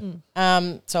 Yeah.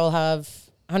 So I'll have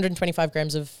 125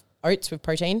 grams of oats with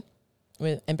protein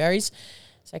and berries.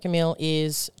 Second meal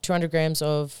is 200 grams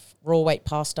of raw weight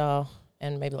pasta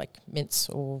and maybe like mince,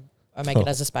 or I make it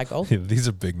as a spag bowl. Yeah, these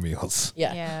are big meals.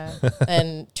 Yeah.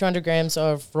 And 200 grams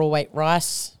of raw weight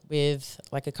rice with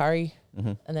like a curry.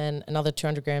 Mm-hmm. And then another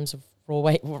 200 grams of raw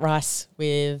weight rice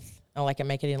with, I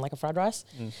make it in like a fried rice.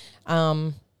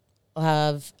 I'll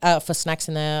have, for snacks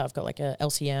in there, I've got like a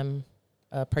LCM,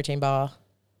 a protein bar,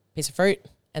 piece of fruit.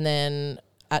 And then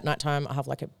at nighttime, I'll have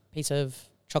like a piece of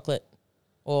chocolate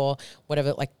or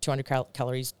whatever, like 200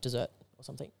 calories dessert or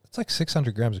something. It's like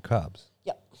 600 grams of carbs.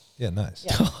 Yep. Yeah, nice.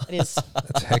 Yeah, it is.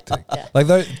 That's hectic. Yeah. Like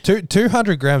those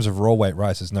 200 grams of raw weight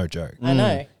rice is no joke. I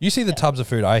know. You see the tubs of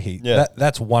food I eat, Yeah.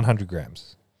 that's 100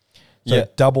 grams. So Yeah.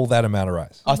 double that amount of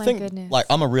rice. Oh I my think goodness. like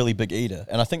I'm a really big eater,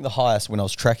 and I think the highest when I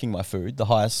was tracking my food, the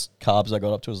highest carbs I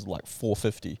got up to was like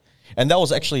 450, and that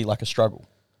was actually like a struggle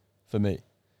for me,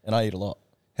 and I eat a lot.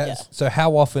 So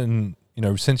how often,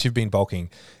 since you've been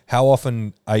bulking, how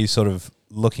often are you sort of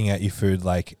looking at your food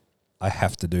like, I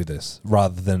have to do this,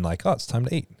 rather than like, oh, it's time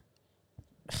to eat?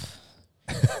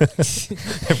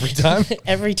 Every time?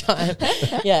 Every time.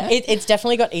 Yeah, it's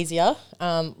definitely got easier.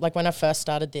 Like when I first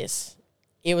started this,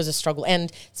 it was a struggle.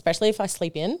 And especially if I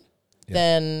sleep in,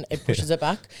 then it pushes it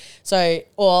back. So,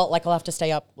 or like I'll have to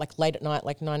stay up like late at night,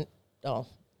 like 9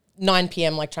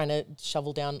 p.m., like trying to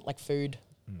shovel down like food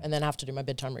and then have to do my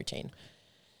bedtime routine.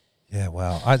 Yeah,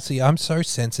 wow. I'm so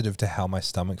sensitive to how my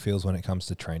stomach feels when it comes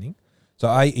to training. So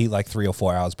I eat like 3 or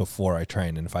 4 hours before I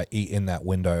train. And if I eat in that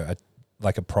window,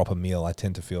 like a proper meal, I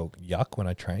tend to feel yuck when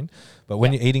I train. But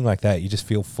when you're eating like that, you just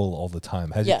feel full all the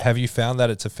time. Have you found that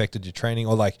it's affected your training?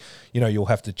 Or like, you'll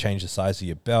have to change the size of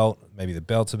your belt. Maybe the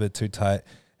belt's a bit too tight.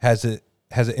 Has it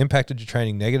impacted your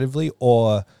training negatively,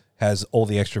 or has all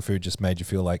the extra food just made you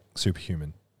feel like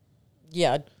superhuman?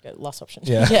 Yeah, I'd go last option.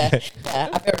 Yeah. yeah,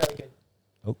 I feel really good.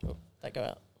 Oh, That go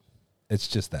out. it's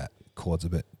just that cord's a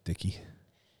bit dicky.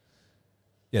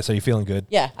 Yeah, so you're feeling good?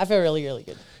 Yeah, I feel really, really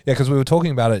good. Yeah, because we were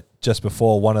talking about it just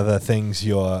before. One of the things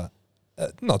you're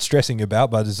not stressing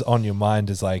about, but is on your mind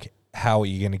is like, how are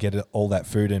you going to get all that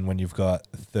food in when you've got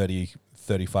 30,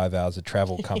 35 hours of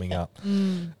travel coming up?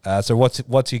 So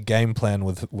what's your game plan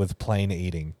with plane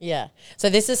eating? Yeah. So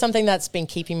this is something that's been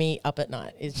keeping me up at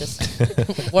night, is just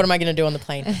what am I going to do on the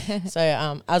plane?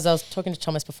 So as I was talking to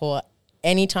Thomas before,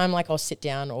 anytime like I'll sit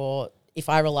down or if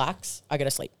I relax, I go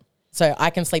to sleep. So I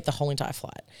can sleep the whole entire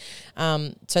flight.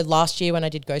 So last year when I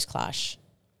did Ghost Clash,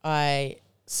 I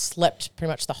slept pretty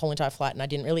much the whole entire flight and I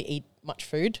didn't really eat much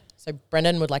food. So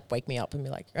Brendan would like wake me up and be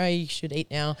like, oh, you should eat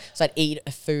now. So I'd eat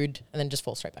a food and then just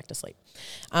fall straight back to sleep.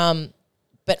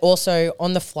 But also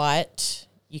on the flight,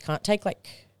 you can't take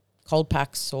like cold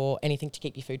packs or anything to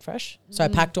keep your food fresh. So I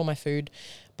packed all my food,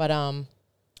 but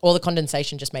all the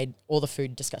condensation just made all the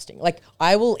food disgusting. Like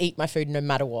I will eat my food no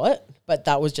matter what, but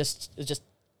that was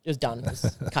it was done. It was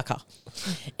caca.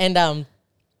 And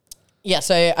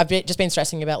so I've just been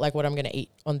stressing about like what I'm going to eat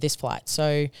on this flight.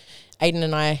 So Aiden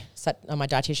and I my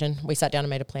dietitian, we sat down and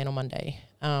made a plan on Monday.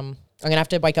 I'm going to have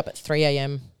to wake up at 3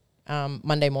 a.m.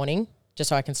 Monday morning just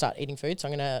so I can start eating food. So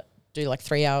I'm going to do like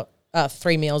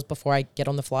 3 meals before I get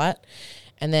on the flight.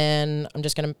 And then I'm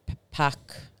just going to pack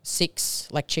 6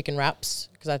 like chicken wraps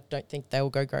because I don't think they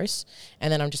will go gross.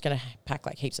 And then I'm just going to pack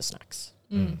like heaps of snacks.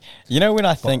 You know, when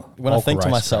I think to rice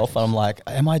myself, I'm like,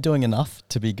 am I doing enough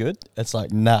to be good? It's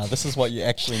like, nah, this is what you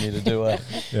actually need to do.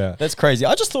 Yeah. That's crazy.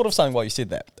 I just thought of something while you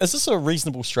said that. Is this a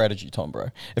reasonable strategy, Tom,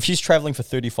 bro? If she's traveling for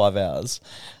 35 hours,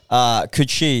 could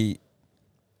she,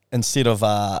 instead of,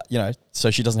 so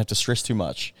she doesn't have to stress too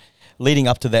much, leading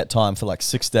up to that time for like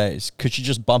 6 days, could she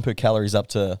just bump her calories up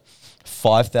to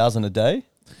 5,000 a day?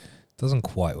 Doesn't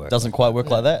quite work. Doesn't quite work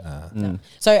like that? No.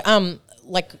 So,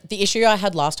 like the issue I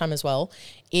had last time as well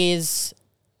is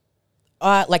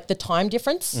like the time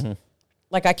difference.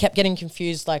 like I kept getting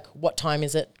confused, like what time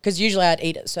is it? Because usually I'd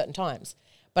eat at certain times.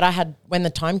 But when the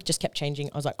time just kept changing,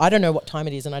 I was like, I don't know what time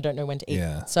it is and I don't know when to eat.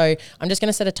 Yeah. So I'm just going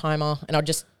to set a timer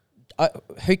and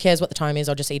who cares what the time is?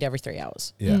 I'll just eat every 3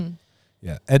 hours. Yeah.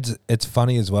 Yeah. It's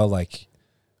funny as well, like,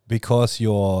 because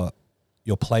your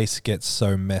place gets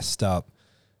so messed up,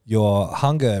 your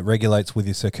hunger regulates with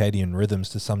your circadian rhythms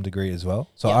to some degree as well.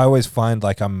 So I always find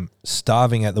like I'm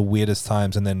starving at the weirdest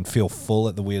times and then feel full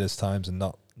at the weirdest times and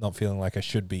not feeling like I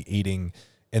should be eating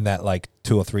in that like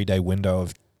 2 or 3 day window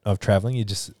of traveling.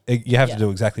 You have to do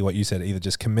exactly what you said, either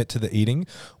just commit to the eating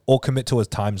or commit to a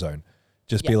time zone.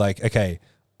 Just be like, okay,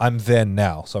 I'm there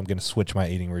now, so I'm going to switch my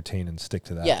eating routine and stick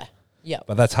to that. Yeah. Yeah.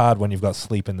 But that's hard when you've got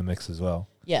sleep in the mix as well.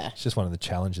 Yeah. It's just one of the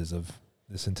challenges of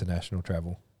this international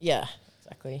travel. Yeah,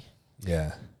 exactly.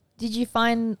 Yeah. Did you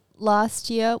find last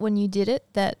year when you did it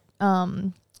that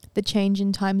the change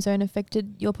in time zone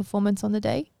affected your performance on the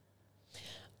day?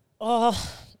 Oh,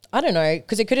 I don't know,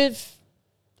 because it could have,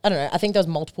 I don't know, I think there was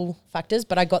multiple factors,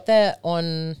 but I got there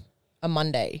on a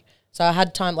Monday. So I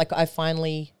had time, like I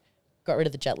finally got rid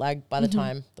of the jet lag by the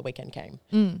time the weekend came.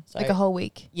 So like a whole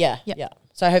week. Yeah, Yep. yeah.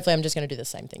 So hopefully I'm just going to do the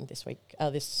same thing this week,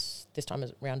 this time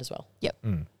around as well. Yep.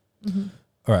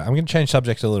 All right, I'm going to change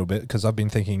subject a little bit because I've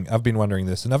been wondering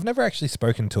this, and I've never actually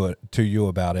spoken to you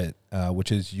about it,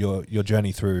 which is your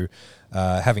journey through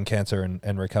having cancer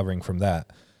and recovering from that.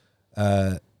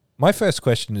 My first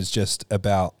question is just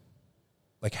about,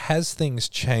 like, has things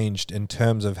changed in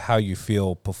terms of how you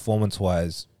feel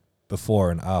performance-wise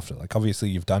before and after? Like, obviously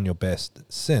you've done your best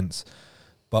since,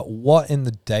 but what in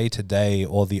the day-to-day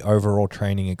or the overall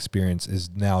training experience is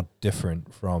now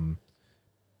different from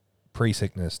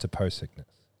pre-sickness to post-sickness?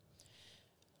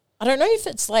 I don't know if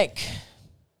it's like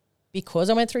because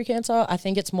I went through cancer. I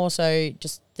think it's more so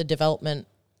just the development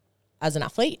as an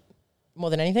athlete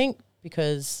more than anything,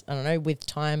 because I don't know, with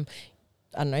time,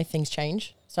 I don't know, things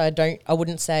change. So I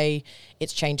wouldn't say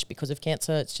it's changed because of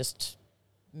cancer. It's just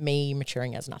me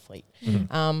maturing as an athlete.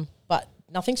 But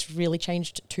nothing's really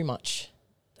changed too much.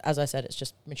 As I said, it's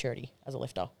just maturity as a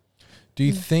lifter. Do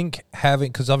you think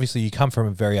because obviously you come from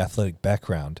a very athletic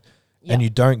background, and you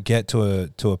don't get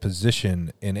to a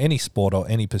position in any sport or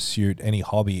any pursuit, any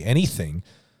hobby, anything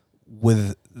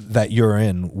with that you're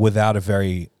in without a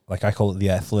very, like I call it the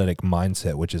athletic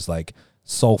mindset, which is like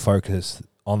sole focus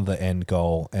on the end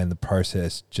goal, and the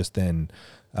process just then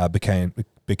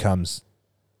becomes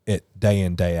it day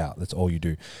in, day out. That's all you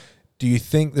do. Do you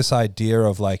think this idea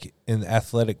of like in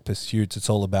athletic pursuits, it's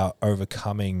all about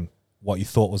overcoming what you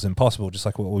thought was impossible, just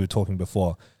like what we were talking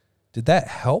before, did that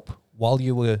help while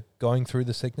you were going through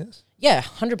the sickness? Yeah,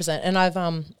 100%. And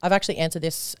I've actually answered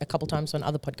this a couple times on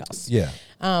other podcasts. Yeah.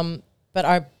 But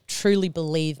I truly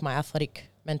believe my athletic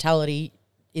mentality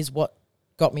is what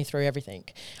got me through everything.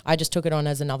 I just took it on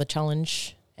as another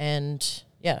challenge, and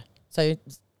so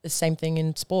it's the same thing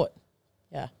in sport.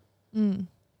 Yeah.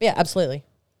 Yeah, absolutely.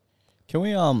 Can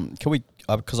we,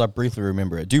 because I briefly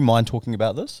remember it, do you mind talking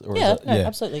about this? Or Yeah, is it, no,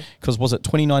 absolutely. Because was it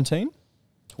 2019?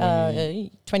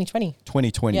 2020.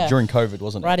 2020, during COVID,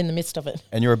 wasn't it? Right in the midst of it.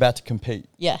 And you're about to compete.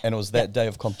 Yeah. And it was that day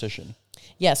of competition.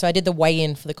 Yeah, so I did the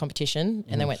weigh-in for the competition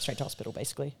and then went straight to hospital,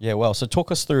 basically. Yeah, well, so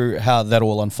talk us through how that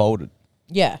all unfolded.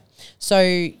 Yeah. So,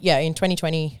 in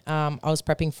 2020, I was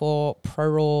prepping for Pro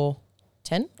Raw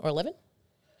 10 or 11.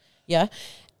 Yeah.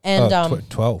 And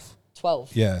 12.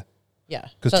 12. Yeah. Yeah.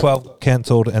 Because 12 got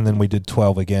cancelled, and then we did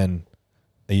 12 again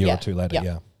a year or two later. Yeah.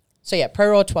 Yeah. So, Pro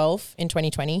Raw 12 in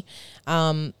 2020.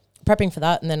 Prepping for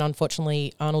that, and then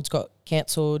unfortunately Arnold's got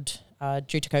cancelled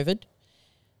due to COVID.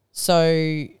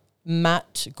 So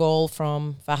Matt Gall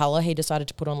from Valhalla, he decided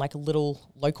to put on like a little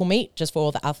local meet just for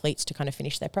all the athletes to kind of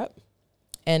finish their prep.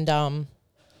 And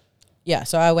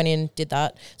so I went in, did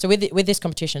that. So with this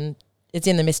competition, it's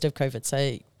in the midst of COVID,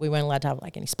 so we weren't allowed to have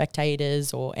like any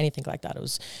spectators or anything like that. It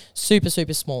was super,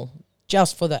 super small,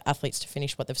 just for the athletes to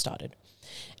finish what they've started.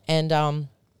 And I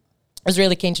was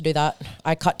really keen to do that.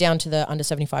 I cut down to the under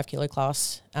 75 kilo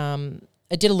class. I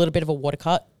did a little bit of a water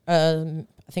cut. I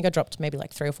think I dropped maybe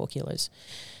like 3 or 4 kilos.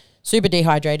 Super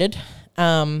dehydrated.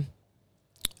 That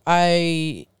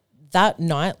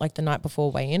night, like the night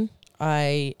before weigh-in,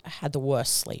 I had the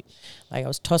worst sleep. Like I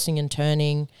was tossing and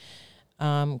turning,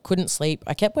 couldn't sleep.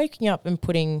 I kept waking up and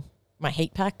putting my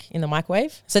heat pack in the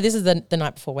microwave. So this is the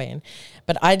night before weigh-in.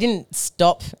 But I didn't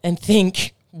stop and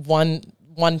think one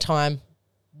time,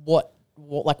 what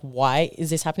like why is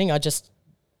this happening? I just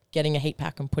getting a heat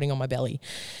pack and putting on my belly.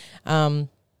 And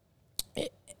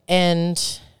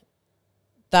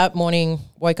that morning,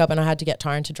 woke up and I had to get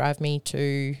Tyron to drive me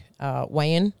to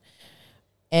weigh-in.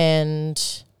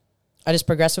 And I just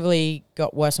progressively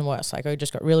got worse and worse. Like I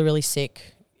just got really, really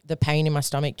sick. the pain in my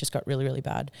stomach just got really, really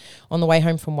bad. On the way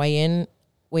home from weigh-in,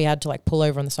 we had to like pull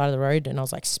over on the side of the road, and I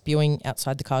was like spewing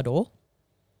outside the car door.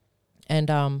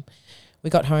 And we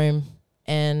got home,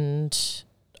 and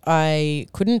I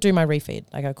couldn't do my refeed.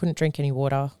 Like I couldn't drink any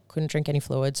water, couldn't drink any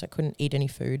fluids, I couldn't eat any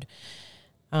food.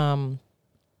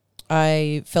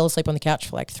 I fell asleep on the couch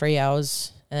for like 3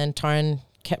 hours, and then Tyron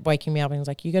kept waking me up and was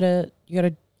like, you gotta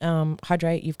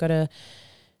hydrate, you've got to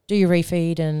do your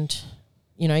refeed and,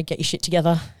 you know, get your shit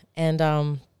together. And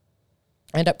I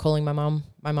ended up calling my mum.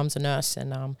 My mum's a nurse,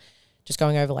 and just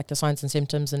going over like the signs and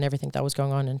symptoms and everything that was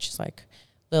going on. And she's like,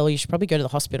 Lil, you should probably go to the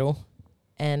hospital.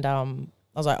 And I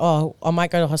was like, oh, I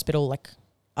might go to the hospital like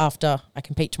after I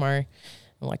compete tomorrow.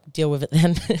 I'm like, deal with it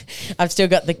then. I've still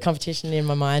got the competition in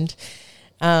my mind.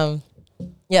 So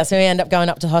we end up going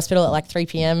up to the hospital at like 3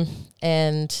 p.m.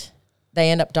 and they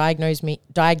end up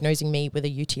diagnosing me with a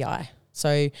UTI.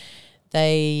 So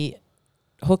they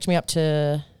hooked me up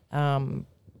to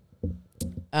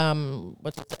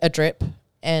a drip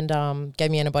and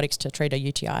gave me antibiotics to treat a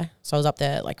UTI. So I was up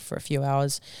there like for a few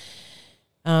hours.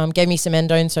 Gave me some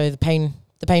endone, so the pain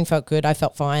felt good. I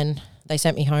felt fine. They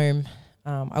sent me home.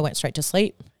 I went straight to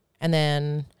sleep, and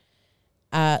then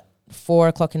at 4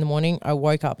 o'clock in the morning, I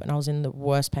woke up and I was in the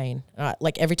worst pain.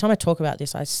 Like every time I talk about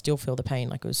this, I still feel the pain.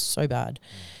 Like it was so bad.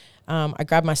 I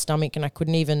grabbed my stomach and I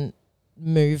couldn't even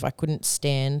move. I couldn't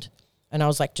stand, and I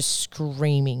was like just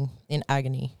screaming in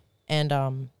agony. And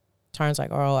Tyron's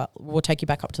like, "Oh, we'll take you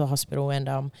back up to the hospital."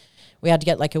 And we had to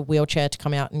get like a wheelchair to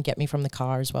come out and get me from the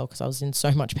car as well because I was in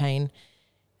so much pain.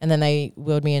 And then they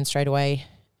wheeled me in straight away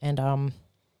and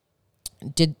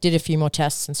did a few more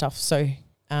tests and stuff. So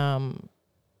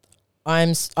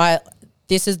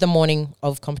this is the morning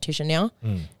of competition now,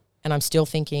 and I'm still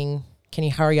thinking, can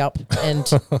you hurry up and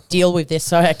deal with this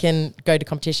so I can go to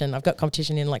competition? I've got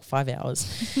competition in like 5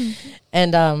 hours.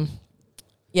 And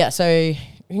so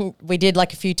we did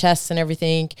like a few tests and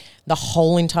everything. The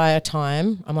whole entire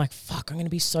time, I'm like, fuck, I'm going to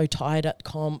be so tired at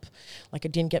comp. Like I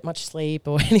didn't get much sleep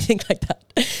or anything like that.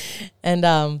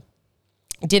 And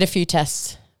did a few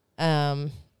tests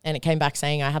and it came back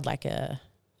saying I had like a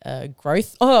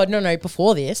growth. Oh, no,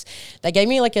 before this, they gave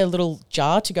me like a little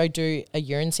jar to go do a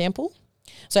urine sample.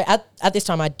 So at this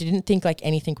time, I didn't think like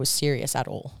anything was serious at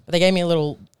all. But they gave me a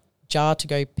little jar to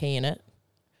go pee in it.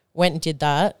 Went and did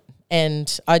that.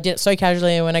 And I did it so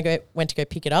casually, and when I went to go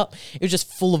pick it up, it was just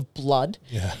full of blood.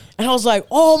 Yeah. And I was like,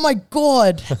 oh my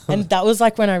God. And that was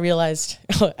like when I realized,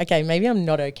 okay, maybe I'm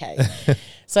not okay.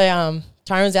 So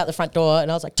Tyron was out the front door,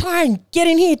 and I was like, Tyron, get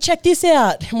in here, check this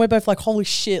out. And we're both like, holy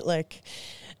shit, like,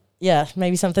 yeah,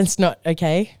 maybe something's not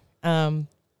okay. So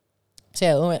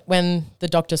yeah, when the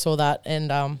doctor saw that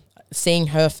and seeing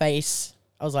her face,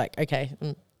 I was like, okay,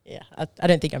 I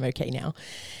don't think I'm okay now.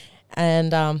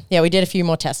 And we did a few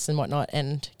more tests and whatnot,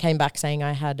 and came back saying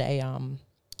I had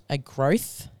a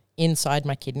growth inside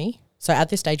my kidney. So at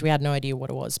this stage, we had no idea what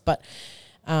it was. But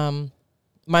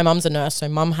my mum's a nurse, so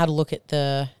mum had a look at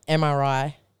the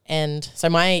MRI, and so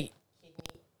my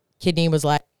kidney was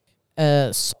like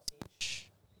a sausage.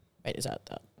 Wait, is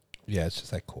that? Yeah, it's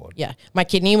just that cord. Yeah, my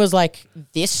kidney was like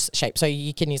this shape. So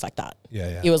your kidney's like that.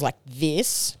 Yeah. It was like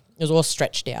this. It was all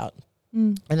stretched out,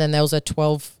 and then there was a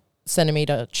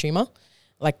 12-centimeter tumor,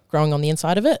 like growing on the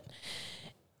inside of it.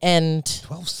 And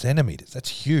 12 centimeters, that's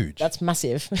huge. That's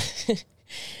massive.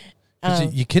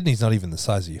 Your kidney's not even the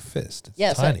size of your fist.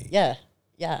 It's tiny.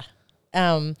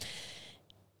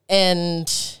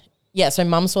 So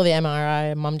mum saw the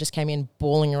MRI. Mum just came in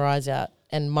bawling her eyes out,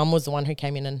 and mum was the one who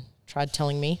came in and tried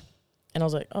telling me. And I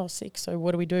was like, oh, sick. So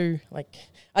what do we do?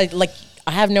 I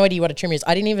have no idea what a tumor is.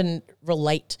 I didn't even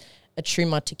relate a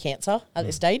tumor to cancer at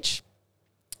this stage.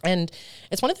 And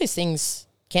it's one of those things,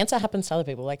 cancer happens to other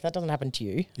people. Like, that doesn't happen to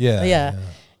you. Yeah.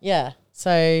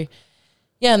 So,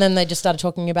 yeah, and then they just started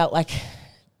talking about, like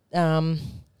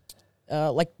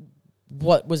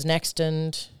what was next,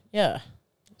 and, yeah.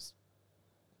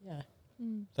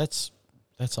 That's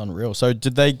unreal. So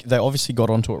did they obviously got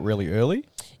onto it really early?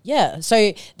 Yeah.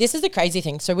 So this is the crazy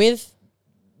thing. So with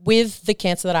the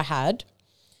cancer that I had,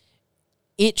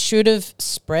 it should have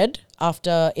spread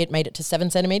after it made it to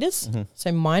 7 centimeters. Mm-hmm.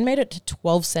 So mine made it to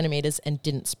 12 centimeters and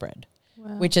didn't spread,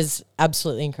 which is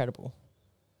absolutely incredible.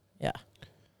 Yeah.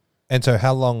 And so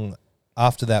how long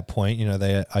after that point,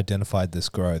 they identified this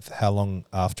growth, how long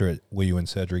after it were you in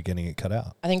surgery getting it cut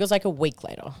out? I think it was like a week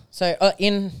later. So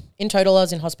in total, I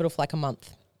was in hospital for like a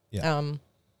month. Yeah.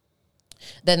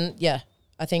 Then,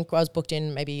 I think I was booked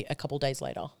in maybe a couple days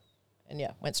later. And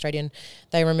went straight in.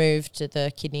 They removed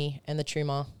the kidney and the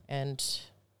tumor and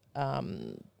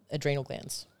adrenal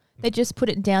glands. They just put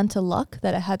it down to luck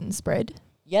that it hadn't spread.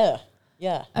 Yeah.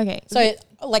 Yeah. Okay. So,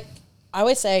 like, I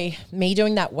always say me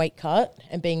doing that weight cut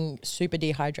and being super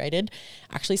dehydrated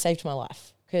actually saved my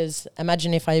life. Because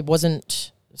imagine if I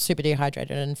wasn't super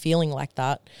dehydrated and feeling like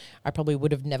that, I probably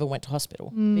would have never went to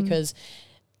hospital. Because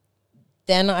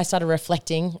then I started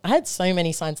reflecting. I had so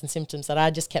many signs and symptoms that I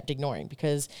just kept ignoring,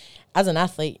 because as an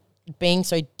athlete, being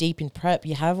so deep in prep,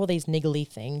 you have all these niggly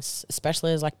things,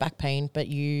 especially as like back pain, but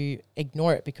you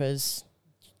ignore it because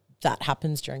that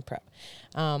happens during prep.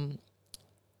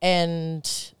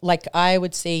 And like I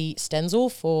would see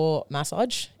Stenzel for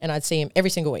massage, and I'd see him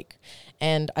every single week,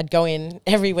 and I'd go in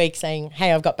every week saying,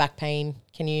 "Hey, I've got back pain.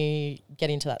 Can you get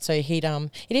into that?" So he'd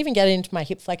even get into my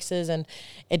hip flexors, and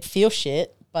it'd feel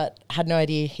shit, but I had no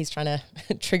idea he's trying to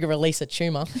trigger release a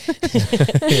tumor.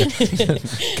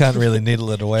 Can't really needle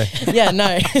it away. Yeah,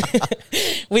 no.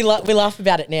 we laugh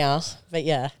about it now, but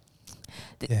yeah.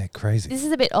 Yeah, crazy. This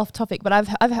is a bit off topic, but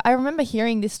I remember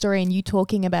hearing this story and you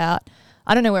talking about,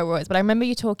 I don't know where it was, but I remember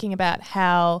you talking about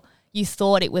how you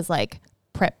thought it was like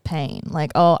prep pain,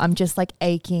 like, oh, I'm just like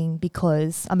aching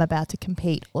because I'm about to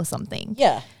compete or something.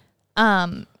 Yeah.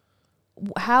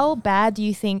 How bad do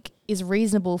you think is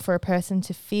reasonable for a person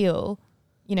to feel,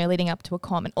 you know, leading up to a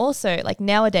comp? And also, like,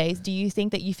 nowadays, do you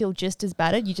think that you feel just as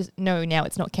battered? You just know now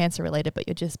it's not cancer related, but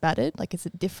you're just battered? Like, is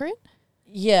it different?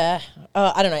 Yeah.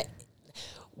 I don't know.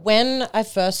 When I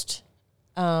first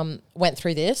went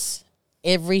through this,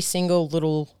 every single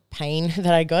little pain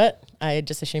that I got, I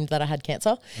just assumed that I had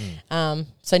cancer.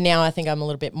 So now I think I'm a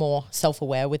little bit more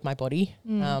self-aware with my body.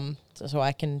 So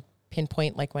I can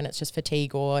pinpoint like when it's just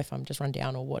fatigue or if I'm just run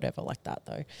down or whatever like that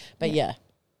though. But yeah,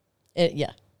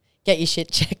 get your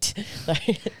shit checked.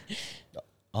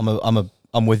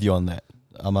 I'm with you on that.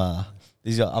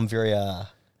 I'm very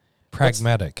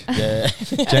Pragmatic. yeah.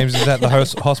 James is at the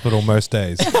hospital most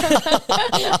days.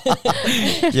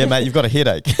 Yeah, mate, you've got a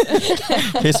headache.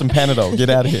 Here's some Panadol. Get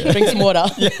out of here. Drink some water.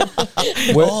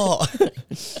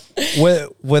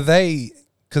 Were they,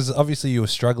 because obviously you were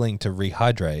struggling to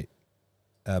rehydrate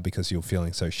because you were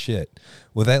feeling so shit.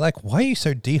 Were they like, why are you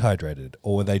so dehydrated?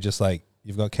 Or were they just like,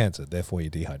 you've got cancer, therefore you're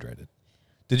dehydrated?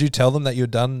 Did you tell them that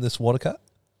you'd done this water cut?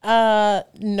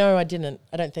 No, I didn't.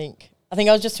 I don't think. I think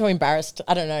I was just too embarrassed.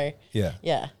 I don't know. Yeah.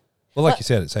 Yeah. Well, like you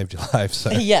said, it saved your life.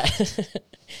 So Yeah.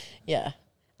 Yeah.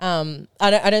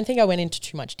 I don't think I went into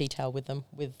too much detail with them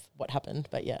with what happened,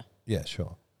 but yeah. Yeah,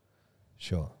 sure.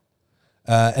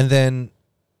 And then,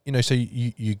 you know, so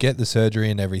you get the surgery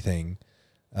and everything.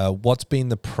 What's been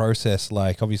the process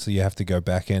like? Obviously, you have to go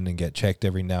back in and get checked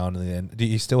every now and then. Do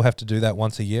you still have to do that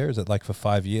once a year? Is it like for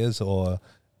 5 years or?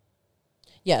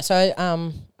 Yeah, so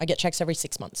I get checks every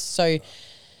 6 months. So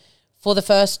for the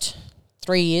first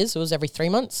 3 years, it was every 3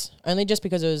 months, only just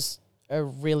because it was a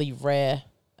really rare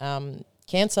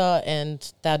cancer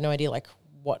and they had no idea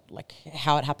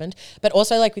how it happened. But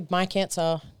also like with my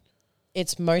cancer,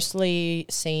 it's mostly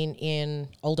seen in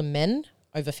older men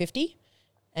over 50,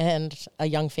 and a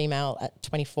young female at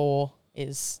 24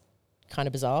 is kind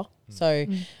of bizarre. So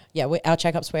yeah, our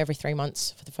checkups were every 3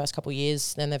 months for the first couple of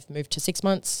years. Then they've moved to 6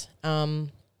 months. So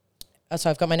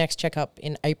I've got my next checkup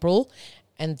in April,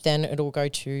 and then it'll go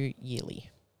to yearly.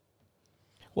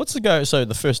 What's the go? So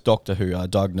the first doctor who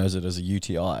diagnosed it as a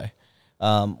UTI,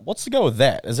 what's the go with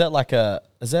that? Is that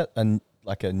a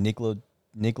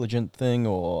negligent thing,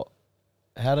 or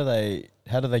how do they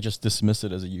just dismiss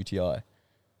it as a UTI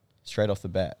straight off the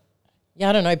bat? Yeah,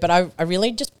 I don't know, but I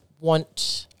really just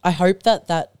I hope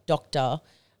that doctor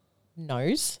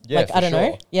knows. Yeah, I don't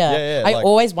know. Yeah. I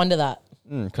always wonder that.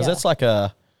 Because that's like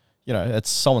it's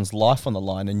someone's life on the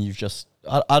line, and you've just,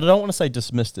 I don't want to say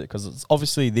dismissed it, because it's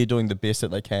obviously they're doing the best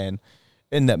that they can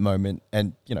in that moment,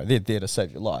 and they're there to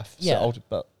save your life. Yeah. So,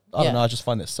 but I don't know, I just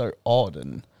find that so odd,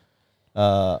 and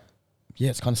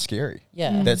it's kind of scary.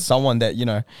 Yeah. That someone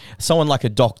someone like a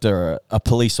doctor, a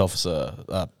police officer,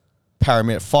 a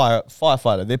paramedic,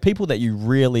 firefighter, they're people that you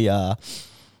really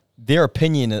their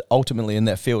opinion ultimately in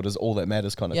that field is all that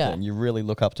matters, kind of thing. You really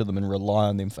look up to them and rely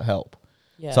on them for help.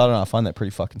 Yeah. So I don't know, I find that pretty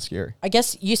fucking scary. I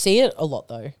guess you see it a lot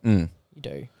though. You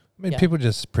do. I mean, people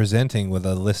just presenting with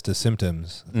a list of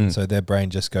symptoms. So their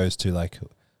brain just goes to like,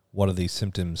 what are these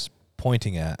symptoms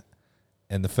pointing at?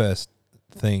 And the first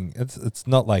thing, it's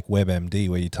not like WebMD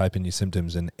where you type in your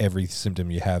symptoms and every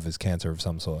symptom you have is cancer of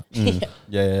some sort.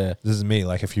 Yeah. This is me.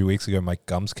 Like a few weeks ago, my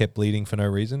gums kept bleeding for no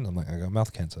reason. I'm like, I got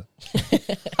mouth cancer.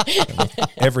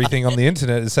 Everything on the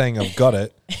internet is saying I've got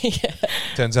it.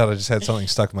 Turns out I just had something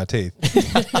stuck in my teeth.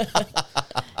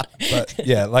 But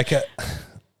yeah,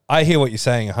 I hear what you're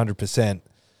saying 100%,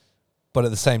 but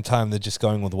at the same time, they're just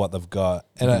going with what they've got.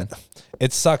 And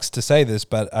it sucks to say this,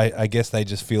 but I guess they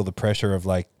just feel the pressure of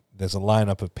like, there's a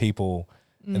lineup of people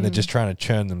and they're just trying to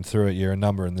churn them through it. You're a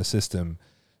number in the system.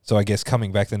 So I guess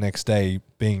coming back the next day,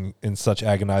 being in such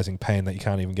agonizing pain that you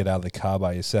can't even get out of the car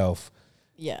by yourself,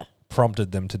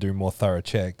 prompted them to do more thorough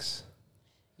checks.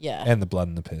 Yeah. And the blood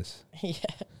and the piss. Yeah.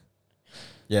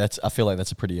 Yeah, I feel like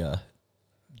that's a pretty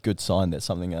good sign that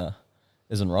something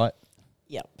isn't right.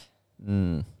 Yep.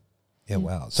 Yeah,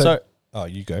 wow. So oh,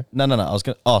 you go. No. I was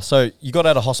going to... Oh, so you got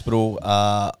out of hospital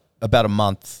about a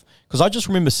month. Because I just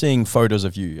remember seeing photos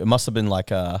of you. It must have been like...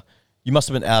 you must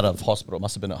have been out of hospital. It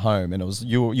must have been at home. And it was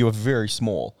you were very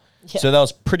small. Yeah. So that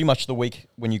was pretty much the week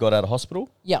when you got out of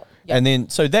hospital? Yeah. And then...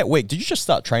 So that week, did you just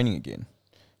start training again?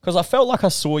 Because I felt like I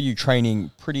saw you training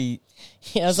pretty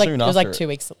it was like 2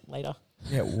 weeks later.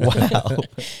 Yeah, wow.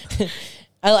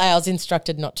 I was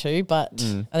instructed not to, but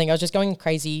I think I was just going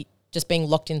crazy, just being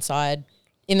locked inside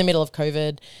in the middle of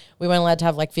COVID. We weren't allowed to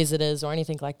have like visitors or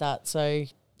anything like that. So it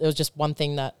was just one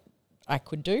thing that I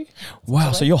could do.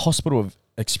 Wow. So your hospital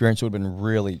experience would have been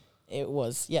really... It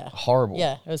was, yeah. Horrible.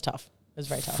 Yeah, it was tough. It was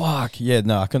very tough. Fuck. Yeah,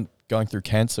 no, I couldn't... Going through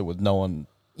cancer with no one,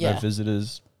 no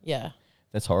visitors. Yeah.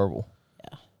 That's horrible.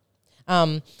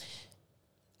 Yeah.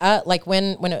 Like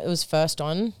when it was first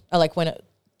on, like when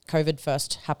COVID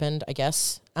first happened, I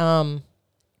guess,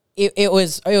 it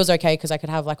was okay because I could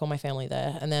have like all my family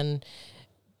there. And then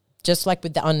just like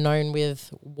with the unknown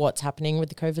with what's happening with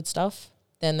the COVID stuff,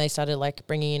 then they started like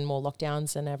bringing in more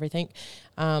lockdowns and everything.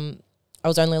 I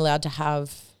was only allowed to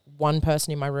have one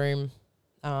person in my room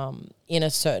in a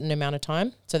certain amount of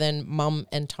time. So then Mum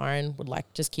and Tyron would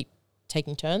like just keep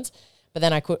taking turns. But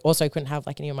then I couldn't have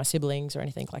like any of my siblings or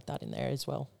anything like that in there as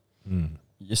well.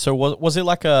 Yeah, so was it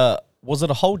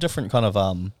a whole different kind of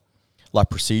like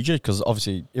procedure? Because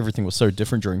obviously everything was so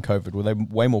different during COVID. Were they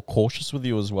way more cautious with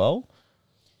you as well?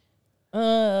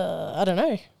 I don't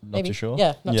know. Not too sure?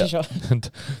 Yeah, not too sure.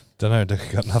 Don't know.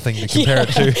 Got nothing to compare it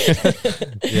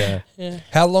to. Yeah.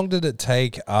 How long did it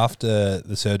take after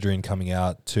the surgery and coming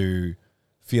out to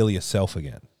feel yourself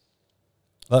again?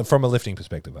 From a lifting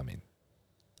perspective, I mean.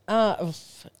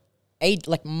 8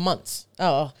 like months.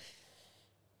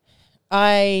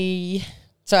 I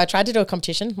tried to do a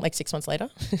competition like 6 months later.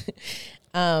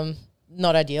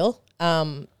 Not ideal.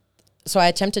 So I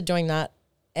attempted doing that,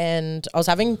 and I was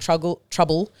having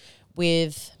trouble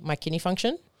with my kidney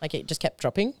function. Like it just kept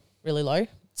dropping really low.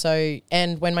 So,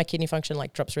 and when my kidney function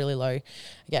like drops really low, I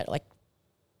get like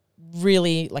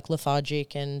really like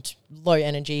lethargic and low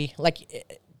energy. Like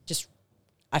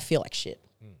I feel like shit.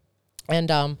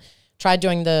 And tried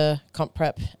doing the comp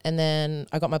prep, and then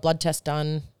I got my blood test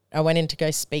done. I went in to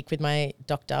go speak with my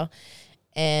doctor,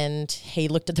 and he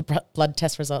looked at the blood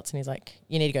test results and he's like,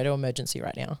 you need to go to emergency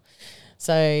right now.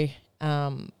 So,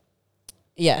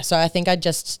 so I think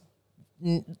that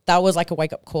was like a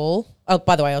wake-up call. Oh,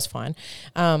 by the way, I was fine.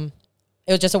 It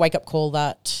was just a wake-up call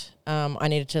that I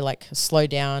needed to like slow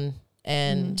down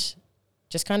and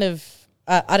just kind of,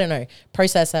 I don't know,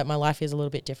 process that my life is a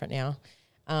little bit different now.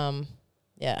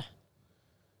 Yeah.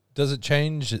 Does it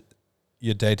change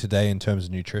your day-to-day in terms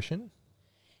of nutrition?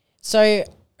 So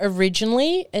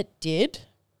originally it did,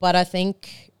 but I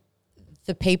think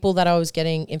the people that I was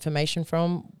getting information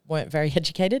from weren't very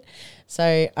educated.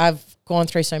 So I've gone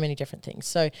through so many different things.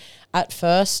 So at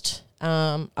first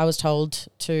I was told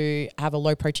to have a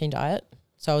low-protein diet.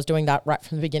 So I was doing that right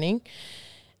from the beginning.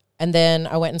 And then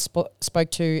I went and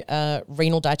spoke to a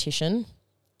renal dietitian,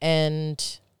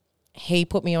 and he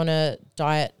put me on a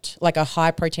diet, like a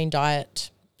high protein diet,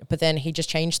 but then he just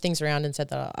changed things around and said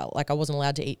that I wasn't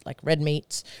allowed to eat like red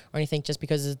meats or anything just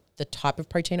because of the type of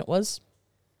protein it was.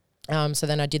 So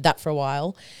then I did that for a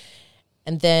while.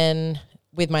 And then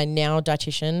with my now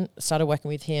dietitian, started working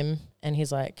with him, and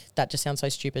he's like, that just sounds so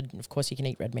stupid. Of course you can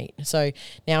eat red meat. So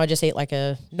now I just eat like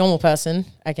a normal person.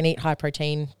 I can eat high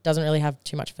protein, doesn't really have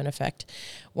too much of an effect.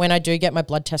 When I do get my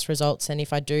blood test results, and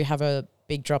if I do have a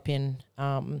big drop in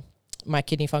my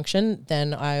kidney function,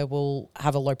 then I will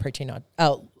have a little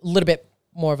bit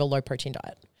more of a low protein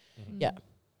diet. Yeah.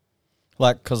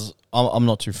 Like, because I'm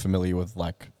not too familiar with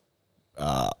like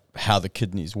how the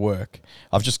kidneys work.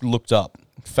 I've just looked up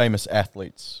famous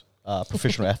athletes,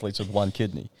 professional athletes with one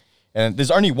kidney, and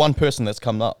there's only one person that's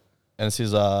come up, and it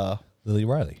says Lily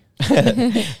Riley.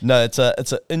 No, it's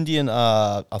a Indian.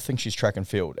 I think she's track and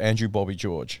field, Andrew Bobby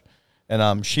George,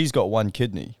 and she's got one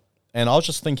kidney. And I was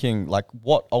just thinking, like,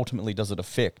 what ultimately does it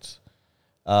affect?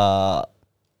 As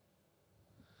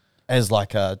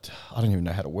like I don't even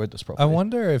know how to word this properly. I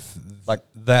wonder if like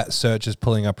that search is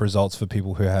pulling up results for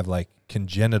people who have like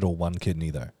congenital one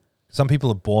kidney though. Some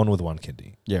people are born with one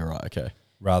kidney. Yeah, right. Okay.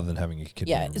 Rather than having a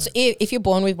kidney. Yeah, so if you're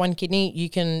born with one kidney,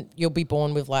 you'll be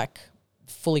born with like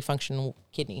fully functional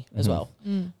kidney as well.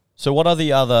 So what are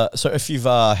the other? So if you've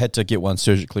had to get one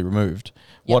surgically removed,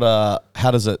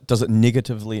 how does it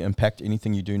negatively impact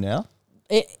anything you do now?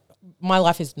 My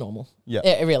life is normal. Yeah,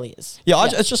 it really is. Yeah,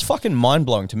 it's just fucking mind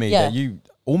blowing to me that you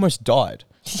almost died.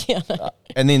 Yeah,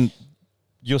 and then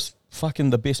you're fucking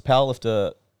the best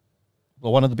powerlifter,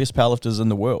 well, one of the best powerlifters in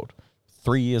the world.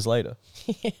 3 years later.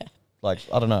 Yeah. Like,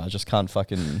 I don't know. I just can't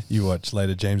fucking... You watch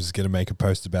later, James is going to make a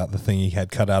post about the thing he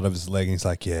had cut out of his leg. And he's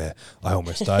like, yeah, I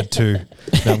almost died too.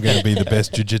 Now I'm going to be the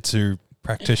best jiu-jitsu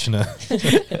practitioner.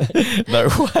 No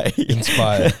way.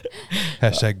 Inspired.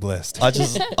 Hashtag blessed.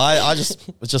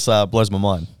 It just blows my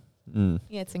mind.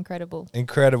 Yeah, it's incredible.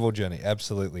 Incredible journey.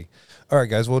 Absolutely. All right,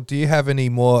 guys. Well, do you have any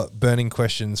more burning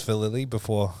questions for Lily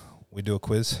before we do a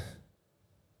quiz?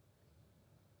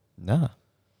 Nah.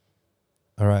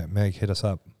 All right, Meg, hit us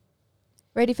up.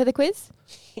 Ready for the quiz?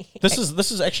 This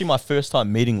is actually my first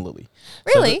time meeting Lily.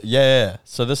 Really? So yeah.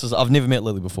 So I've never met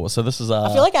Lily before. So this is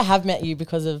I feel like I have met you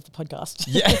because of the podcast.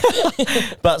 Yeah.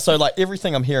 But so like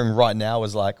everything I'm hearing right now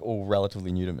is like all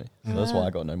relatively new to me. So that's why I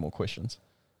got no more questions.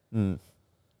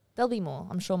 There'll be more.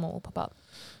 I'm sure more will pop up.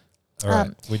 All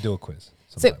right, we do a quiz.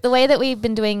 So the way that we've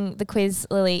been doing the quiz,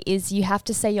 Lily, is you have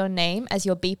to say your name as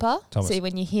your beeper. Thomas. So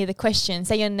when you hear the question,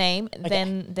 say your name,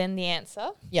 then the answer.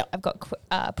 Yeah. I've got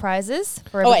prizes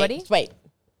for everybody. Wait.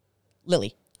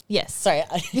 Lily. Yes. Sorry.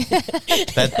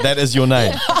 That is your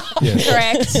name.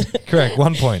 Yes. Correct.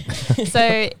 1 point.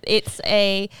 So it's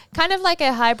a kind of like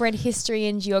a hybrid history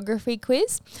and geography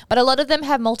quiz, but a lot of them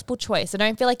have multiple choice. So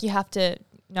don't feel like you have to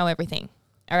know everything.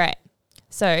 All right.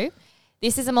 So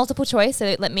this is a multiple choice,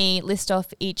 so let me list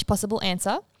off each possible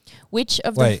answer. Which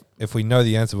of Wait, if we know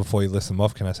the answer before you list them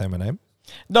off, can I say my name?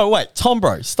 No, wait, Tom,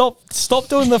 bro, stop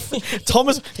doing the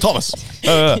Thomas. Thomas.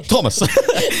 No,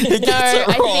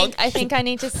 I think I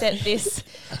need to set this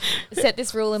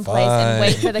rule in place and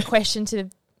wait for the question to,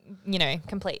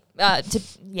 complete.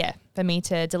 For me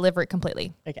to deliver it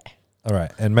completely. Okay. All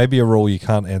right, and maybe a rule you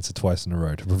can't answer twice in a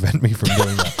row to prevent me from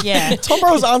doing that. Yeah. Tom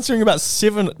Bro was answering about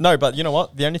 7. No, but you know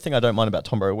what? The only thing I don't mind about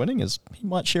Tom Bro winning is he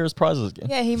might share his prizes again.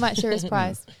 Yeah, he might share his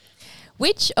prize.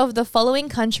 Which of the following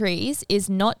countries is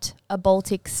not a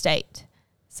Baltic state?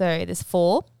 So there's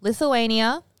 4.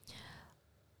 Lithuania,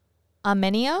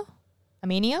 Armenia,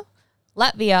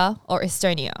 Latvia, or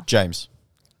Estonia? James.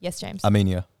 Yes, James.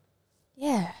 Armenia.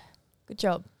 Yeah. Good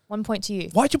job. 1 point to you.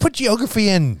 Why'd you put geography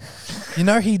in? You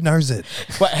know he knows it.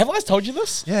 Wait, have I told you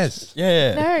this? Yes.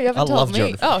 Yeah. No, you haven't told me.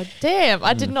 Geography. Oh, damn.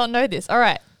 I did not know this. All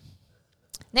right.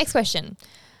 Next question.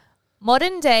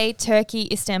 Modern day Turkey,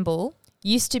 Istanbul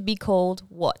used to be called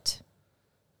what?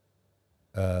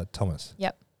 Thomas.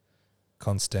 Yep.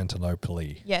 Constantinople.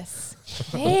 Yes.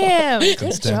 Damn. Good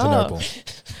Constantinople. job.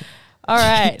 All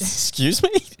right. Excuse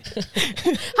me? How did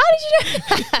you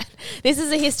know that? This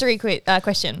is a history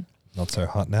question. Not so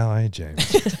hot now, eh,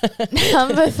 James?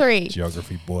 Number 3.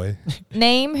 Geography boy.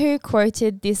 Name who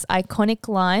quoted this iconic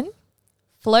line,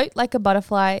 float like a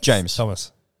butterfly. James.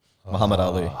 Thomas. Muhammad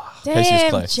Ali. Damn, Cassius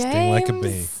Clay. James. Sting like a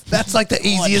bee. That's like the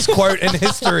easiest quote in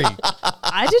history.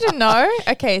 I didn't know.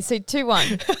 Okay, so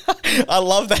 2-1. I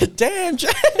love that. Damn,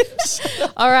 James.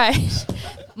 All right.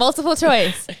 Multiple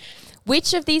choice.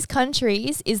 Which of these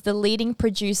countries is the leading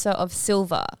producer of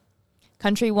silver?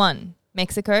 Country 1,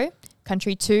 Mexico.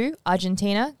 Country 2,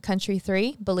 Argentina. Country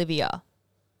 3, Bolivia.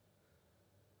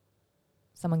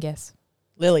 Someone guess.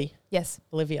 Lily. Yes.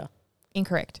 Bolivia.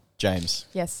 Incorrect. James.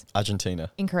 Yes.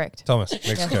 Argentina. Incorrect. Thomas,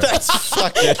 Mexico. That's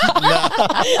fucking...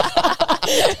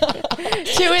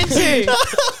 2 and 2.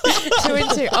 2 and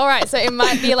 2. All right, so it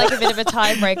might be like a bit of a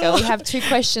tiebreaker. We have 2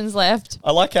 questions left.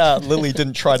 I like how Lily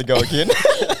didn't try to go again.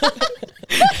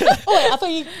 Oh, wait, I thought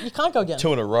you can't go again.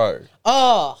 2 in a row.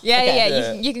 Oh. Yeah, okay.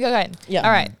 yeah. You can go ahead. Yeah.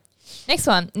 All right. Next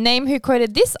one. Name who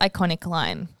quoted this iconic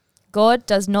line. God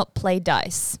does not play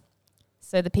dice.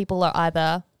 So the people are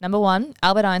either number 1,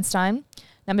 Albert Einstein.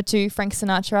 Number 2, Frank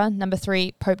Sinatra. Number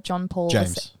 3, Pope John Paul II.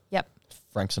 James. Yep.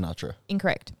 Frank Sinatra.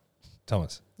 Incorrect.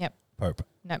 Thomas. Yep. Pope.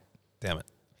 Nope. Damn it.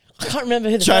 I can't remember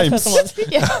who the James. first person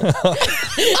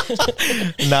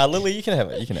was. Yeah. Nah, Lily, you can have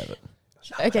it. You can have it.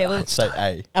 Okay. Well, Say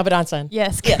A. Albert Einstein.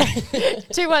 yes.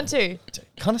 2-1-2.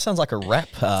 Kind of sounds like a rap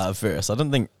verse. I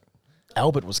didn't think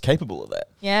Albert was capable of that.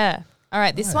 Yeah. All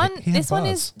right. This No, one. he had This one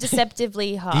bars. is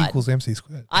deceptively E hard. equals MC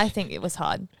squared. I think it was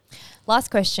hard.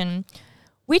 Last question.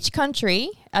 Which country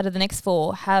out of the next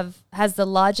 4 has the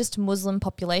largest Muslim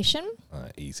population?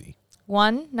 Easy.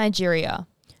 1, Nigeria.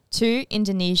 2,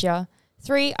 Indonesia.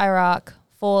 3, Iraq.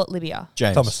 4, Libya.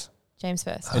 James. Thomas. James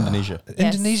first. Indonesia.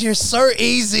 Yes. Indonesia is so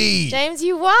easy. James,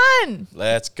 you won.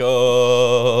 Let's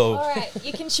go. All right.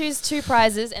 You can choose 2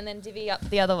 prizes and then divvy up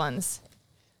the other ones.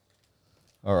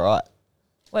 All right.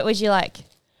 What would you like?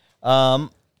 So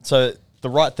the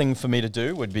right thing for me to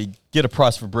do would be get a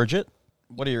price for Bridget.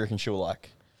 What do you reckon she'll like?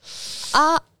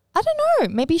 I don't know.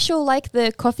 Maybe she'll like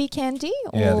the coffee candy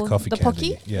or the coffee the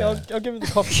candy. Pocky. Yeah. I'll give her the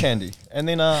coffee candy. And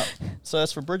then, so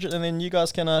that's for Bridget, and then you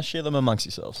guys can share them amongst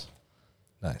yourselves.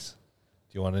 Nice.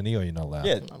 Do you want any or you're not allowed?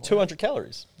 Yeah, 200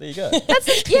 calories. There you go.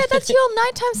 That's your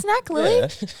nighttime snack, Lily. Yeah.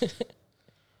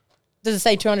 Does it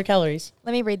say 200 calories?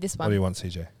 Let me read this What do one. you want,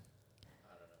 CJ?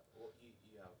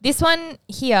 This one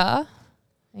here,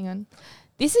 hang on.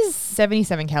 This is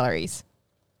 77 calories.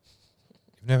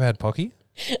 You've never had Pocky?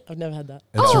 I've never had that.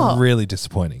 It's Oh. really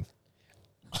disappointing.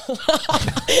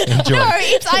 Enjoy. No,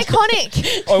 it's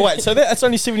iconic. Oh, wait, so that's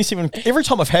only 77. Every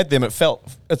time I've had them,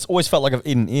 it's always felt like I've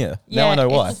eaten air. Now Yeah, I know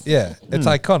why. Yeah, it's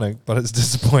iconic, but it's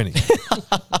disappointing.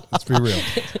 Let's be real.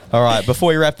 All right, before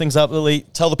we wrap things up, Lily,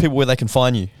 tell the people where they can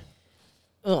find you.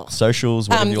 Ugh. Socials,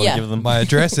 whatever you want yeah. to give them. My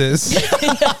address is.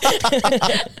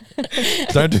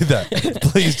 Don't do that.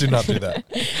 Please do not do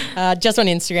that. Just on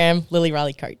Instagram, Lily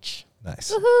Riley Coach.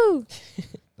 Nice. Woohoo.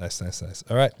 Nice.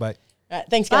 All right, bye. All right,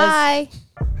 thanks, guys. Bye.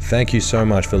 Thank you so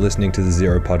much for listening to the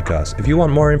Zero Podcast. If you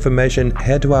want more information,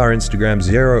 head to our Instagram,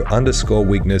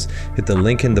 @zero_weakness. Hit the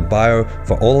link in the bio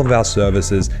for all of our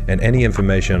services and any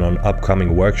information on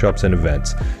upcoming workshops and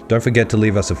events. Don't forget to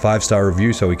leave us a 5-star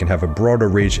review so we can have a broader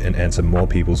reach and answer more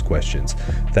people's questions.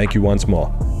 Thank you once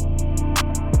more.